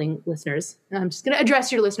body doubling, listeners, I'm just going to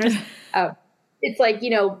address your listeners. It's like,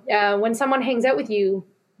 when someone hangs out with you,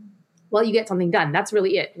 well, you get something done. That's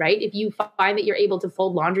really it, right? If you find that you're able to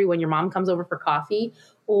fold laundry when your mom comes over for coffee,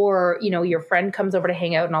 or, your friend comes over to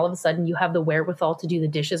hang out and all of a sudden you have the wherewithal to do the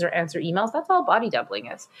dishes or answer emails, that's all body doubling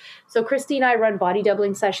is. So Christy and I run body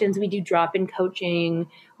doubling sessions. We do drop-in coaching.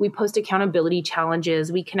 We post accountability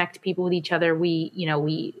challenges. We connect people with each other. We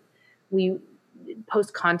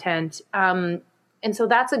post content. And so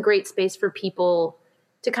that's a great space for people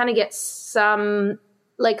to kind of get some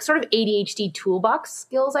like sort of ADHD toolbox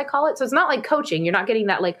skills, I call it. So it's not like coaching. You're not getting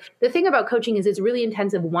that. Like the thing about coaching is it's really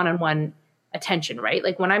intensive one-on-one attention, right?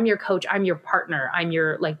 Like when I'm your coach, I'm your partner. I'm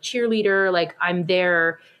your like cheerleader. Like I'm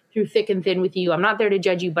there through thick and thin with you. I'm not there to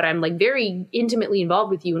judge you, but I'm like very intimately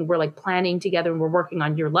involved with you. And we're like planning together and we're working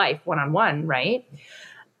on your life one-on-one, right?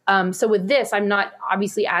 So with this, I'm not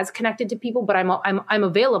obviously as connected to people, but I'm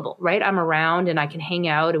available, right? I'm around and I can hang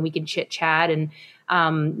out and we can chit chat and,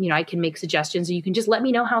 I can make suggestions, or you can just let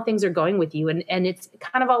me know how things are going with you. And it's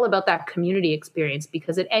kind of all about that community experience,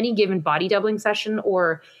 because at any given body doubling session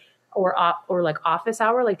or like office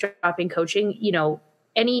hour, like drop-in coaching,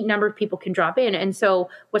 any number of people can drop in. And so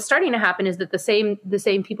what's starting to happen is that the same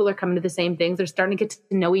people are coming to the same things. They're starting to get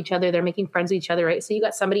to know each other. They're making friends with each other, right? So you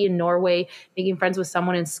got somebody in Norway making friends with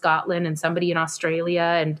someone in Scotland and somebody in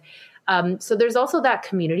Australia. And so there's also that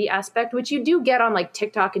community aspect, which you do get on like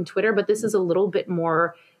TikTok and Twitter, but this is a little bit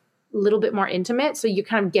more intimate. So you're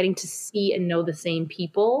kind of getting to see and know the same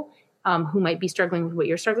people who might be struggling with what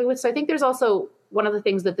you're struggling with. So I think there's also one of the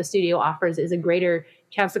things that the studio offers is a greater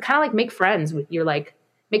chance to kind of like make friends with your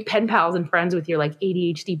make pen pals and friends with your like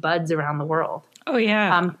ADHD buds around the world. Oh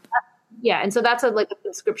yeah. And so that's a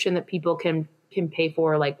subscription that people can pay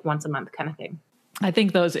for like once a month kind of thing. I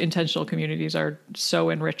think those intentional communities are so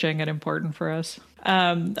enriching and important for us.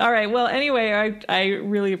 All right. Well, anyway, I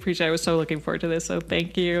really appreciate it. I was so looking forward to this. So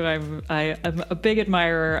thank you. I'm a big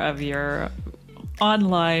admirer of your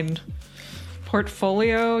online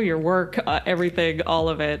portfolio, your work, everything, all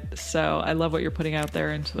of it. So I love what you're putting out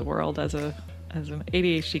there into the world as an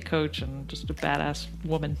ADHD coach and just a badass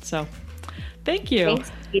woman. So thank you.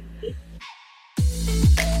 Thanks.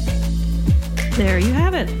 There you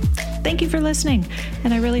have it. Thank you for listening.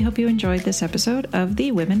 And I really hope you enjoyed this episode of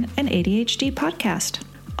the Women and ADHD podcast.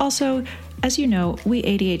 Also, as you know, we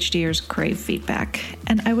ADHDers crave feedback,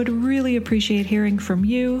 and I would really appreciate hearing from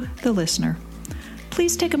you, the listener.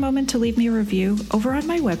 Please take a moment to leave me a review over on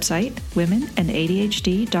my website,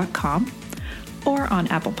 womenandadhd.com, or on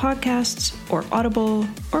Apple Podcasts or Audible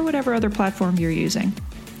or whatever other platform you're using.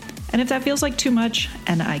 And if that feels like too much,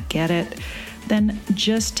 and I get it, then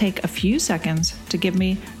just take a few seconds to give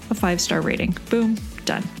me a 5-star rating. Boom,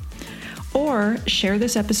 done. Or share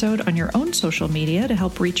this episode on your own social media to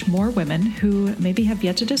help reach more women who maybe have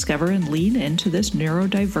yet to discover and lean into this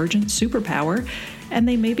neurodivergent superpower, and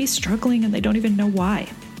they may be struggling and they don't even know why.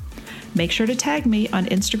 Make sure to tag me on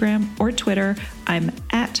Instagram or Twitter. I'm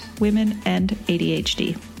at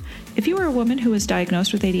WomenAndADHD. If you are a woman who was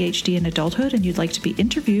diagnosed with ADHD in adulthood and you'd like to be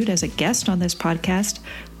interviewed as a guest on this podcast,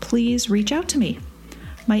 please reach out to me.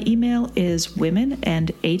 My email is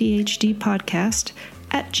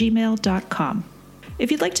womenandadhdpodcast@gmail.com.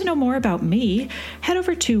 If you'd like to know more about me, head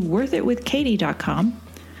over to worthitwithkatie.com.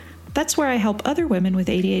 That's where I help other women with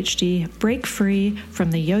ADHD break free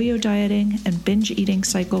from the yo-yo dieting and binge eating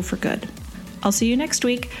cycle for good. I'll see you next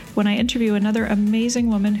week when I interview another amazing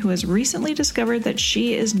woman who has recently discovered that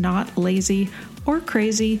she is not lazy or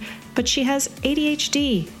crazy, but she has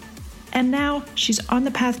ADHD. And now she's on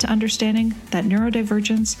the path to understanding that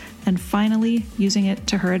neurodivergence and finally using it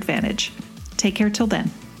to her advantage. Take care till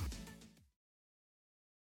then.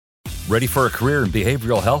 Ready for a career in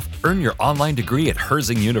behavioral health? Earn your online degree at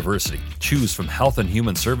Herzing University. Choose from health and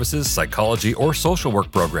human services, psychology, or social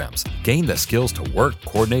work programs. Gain the skills to work,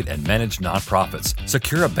 coordinate, and manage nonprofits.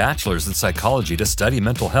 Secure a bachelor's in psychology to study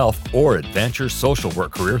mental health, or advance your social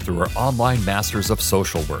work career through our online Masters of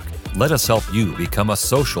Social Work. Let us help you become a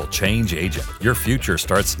social change agent. Your future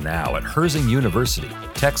starts now at Herzing University.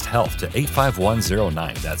 Text HEALTH to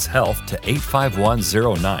 85109. That's HEALTH to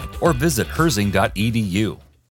 85109. Or visit herzing.edu.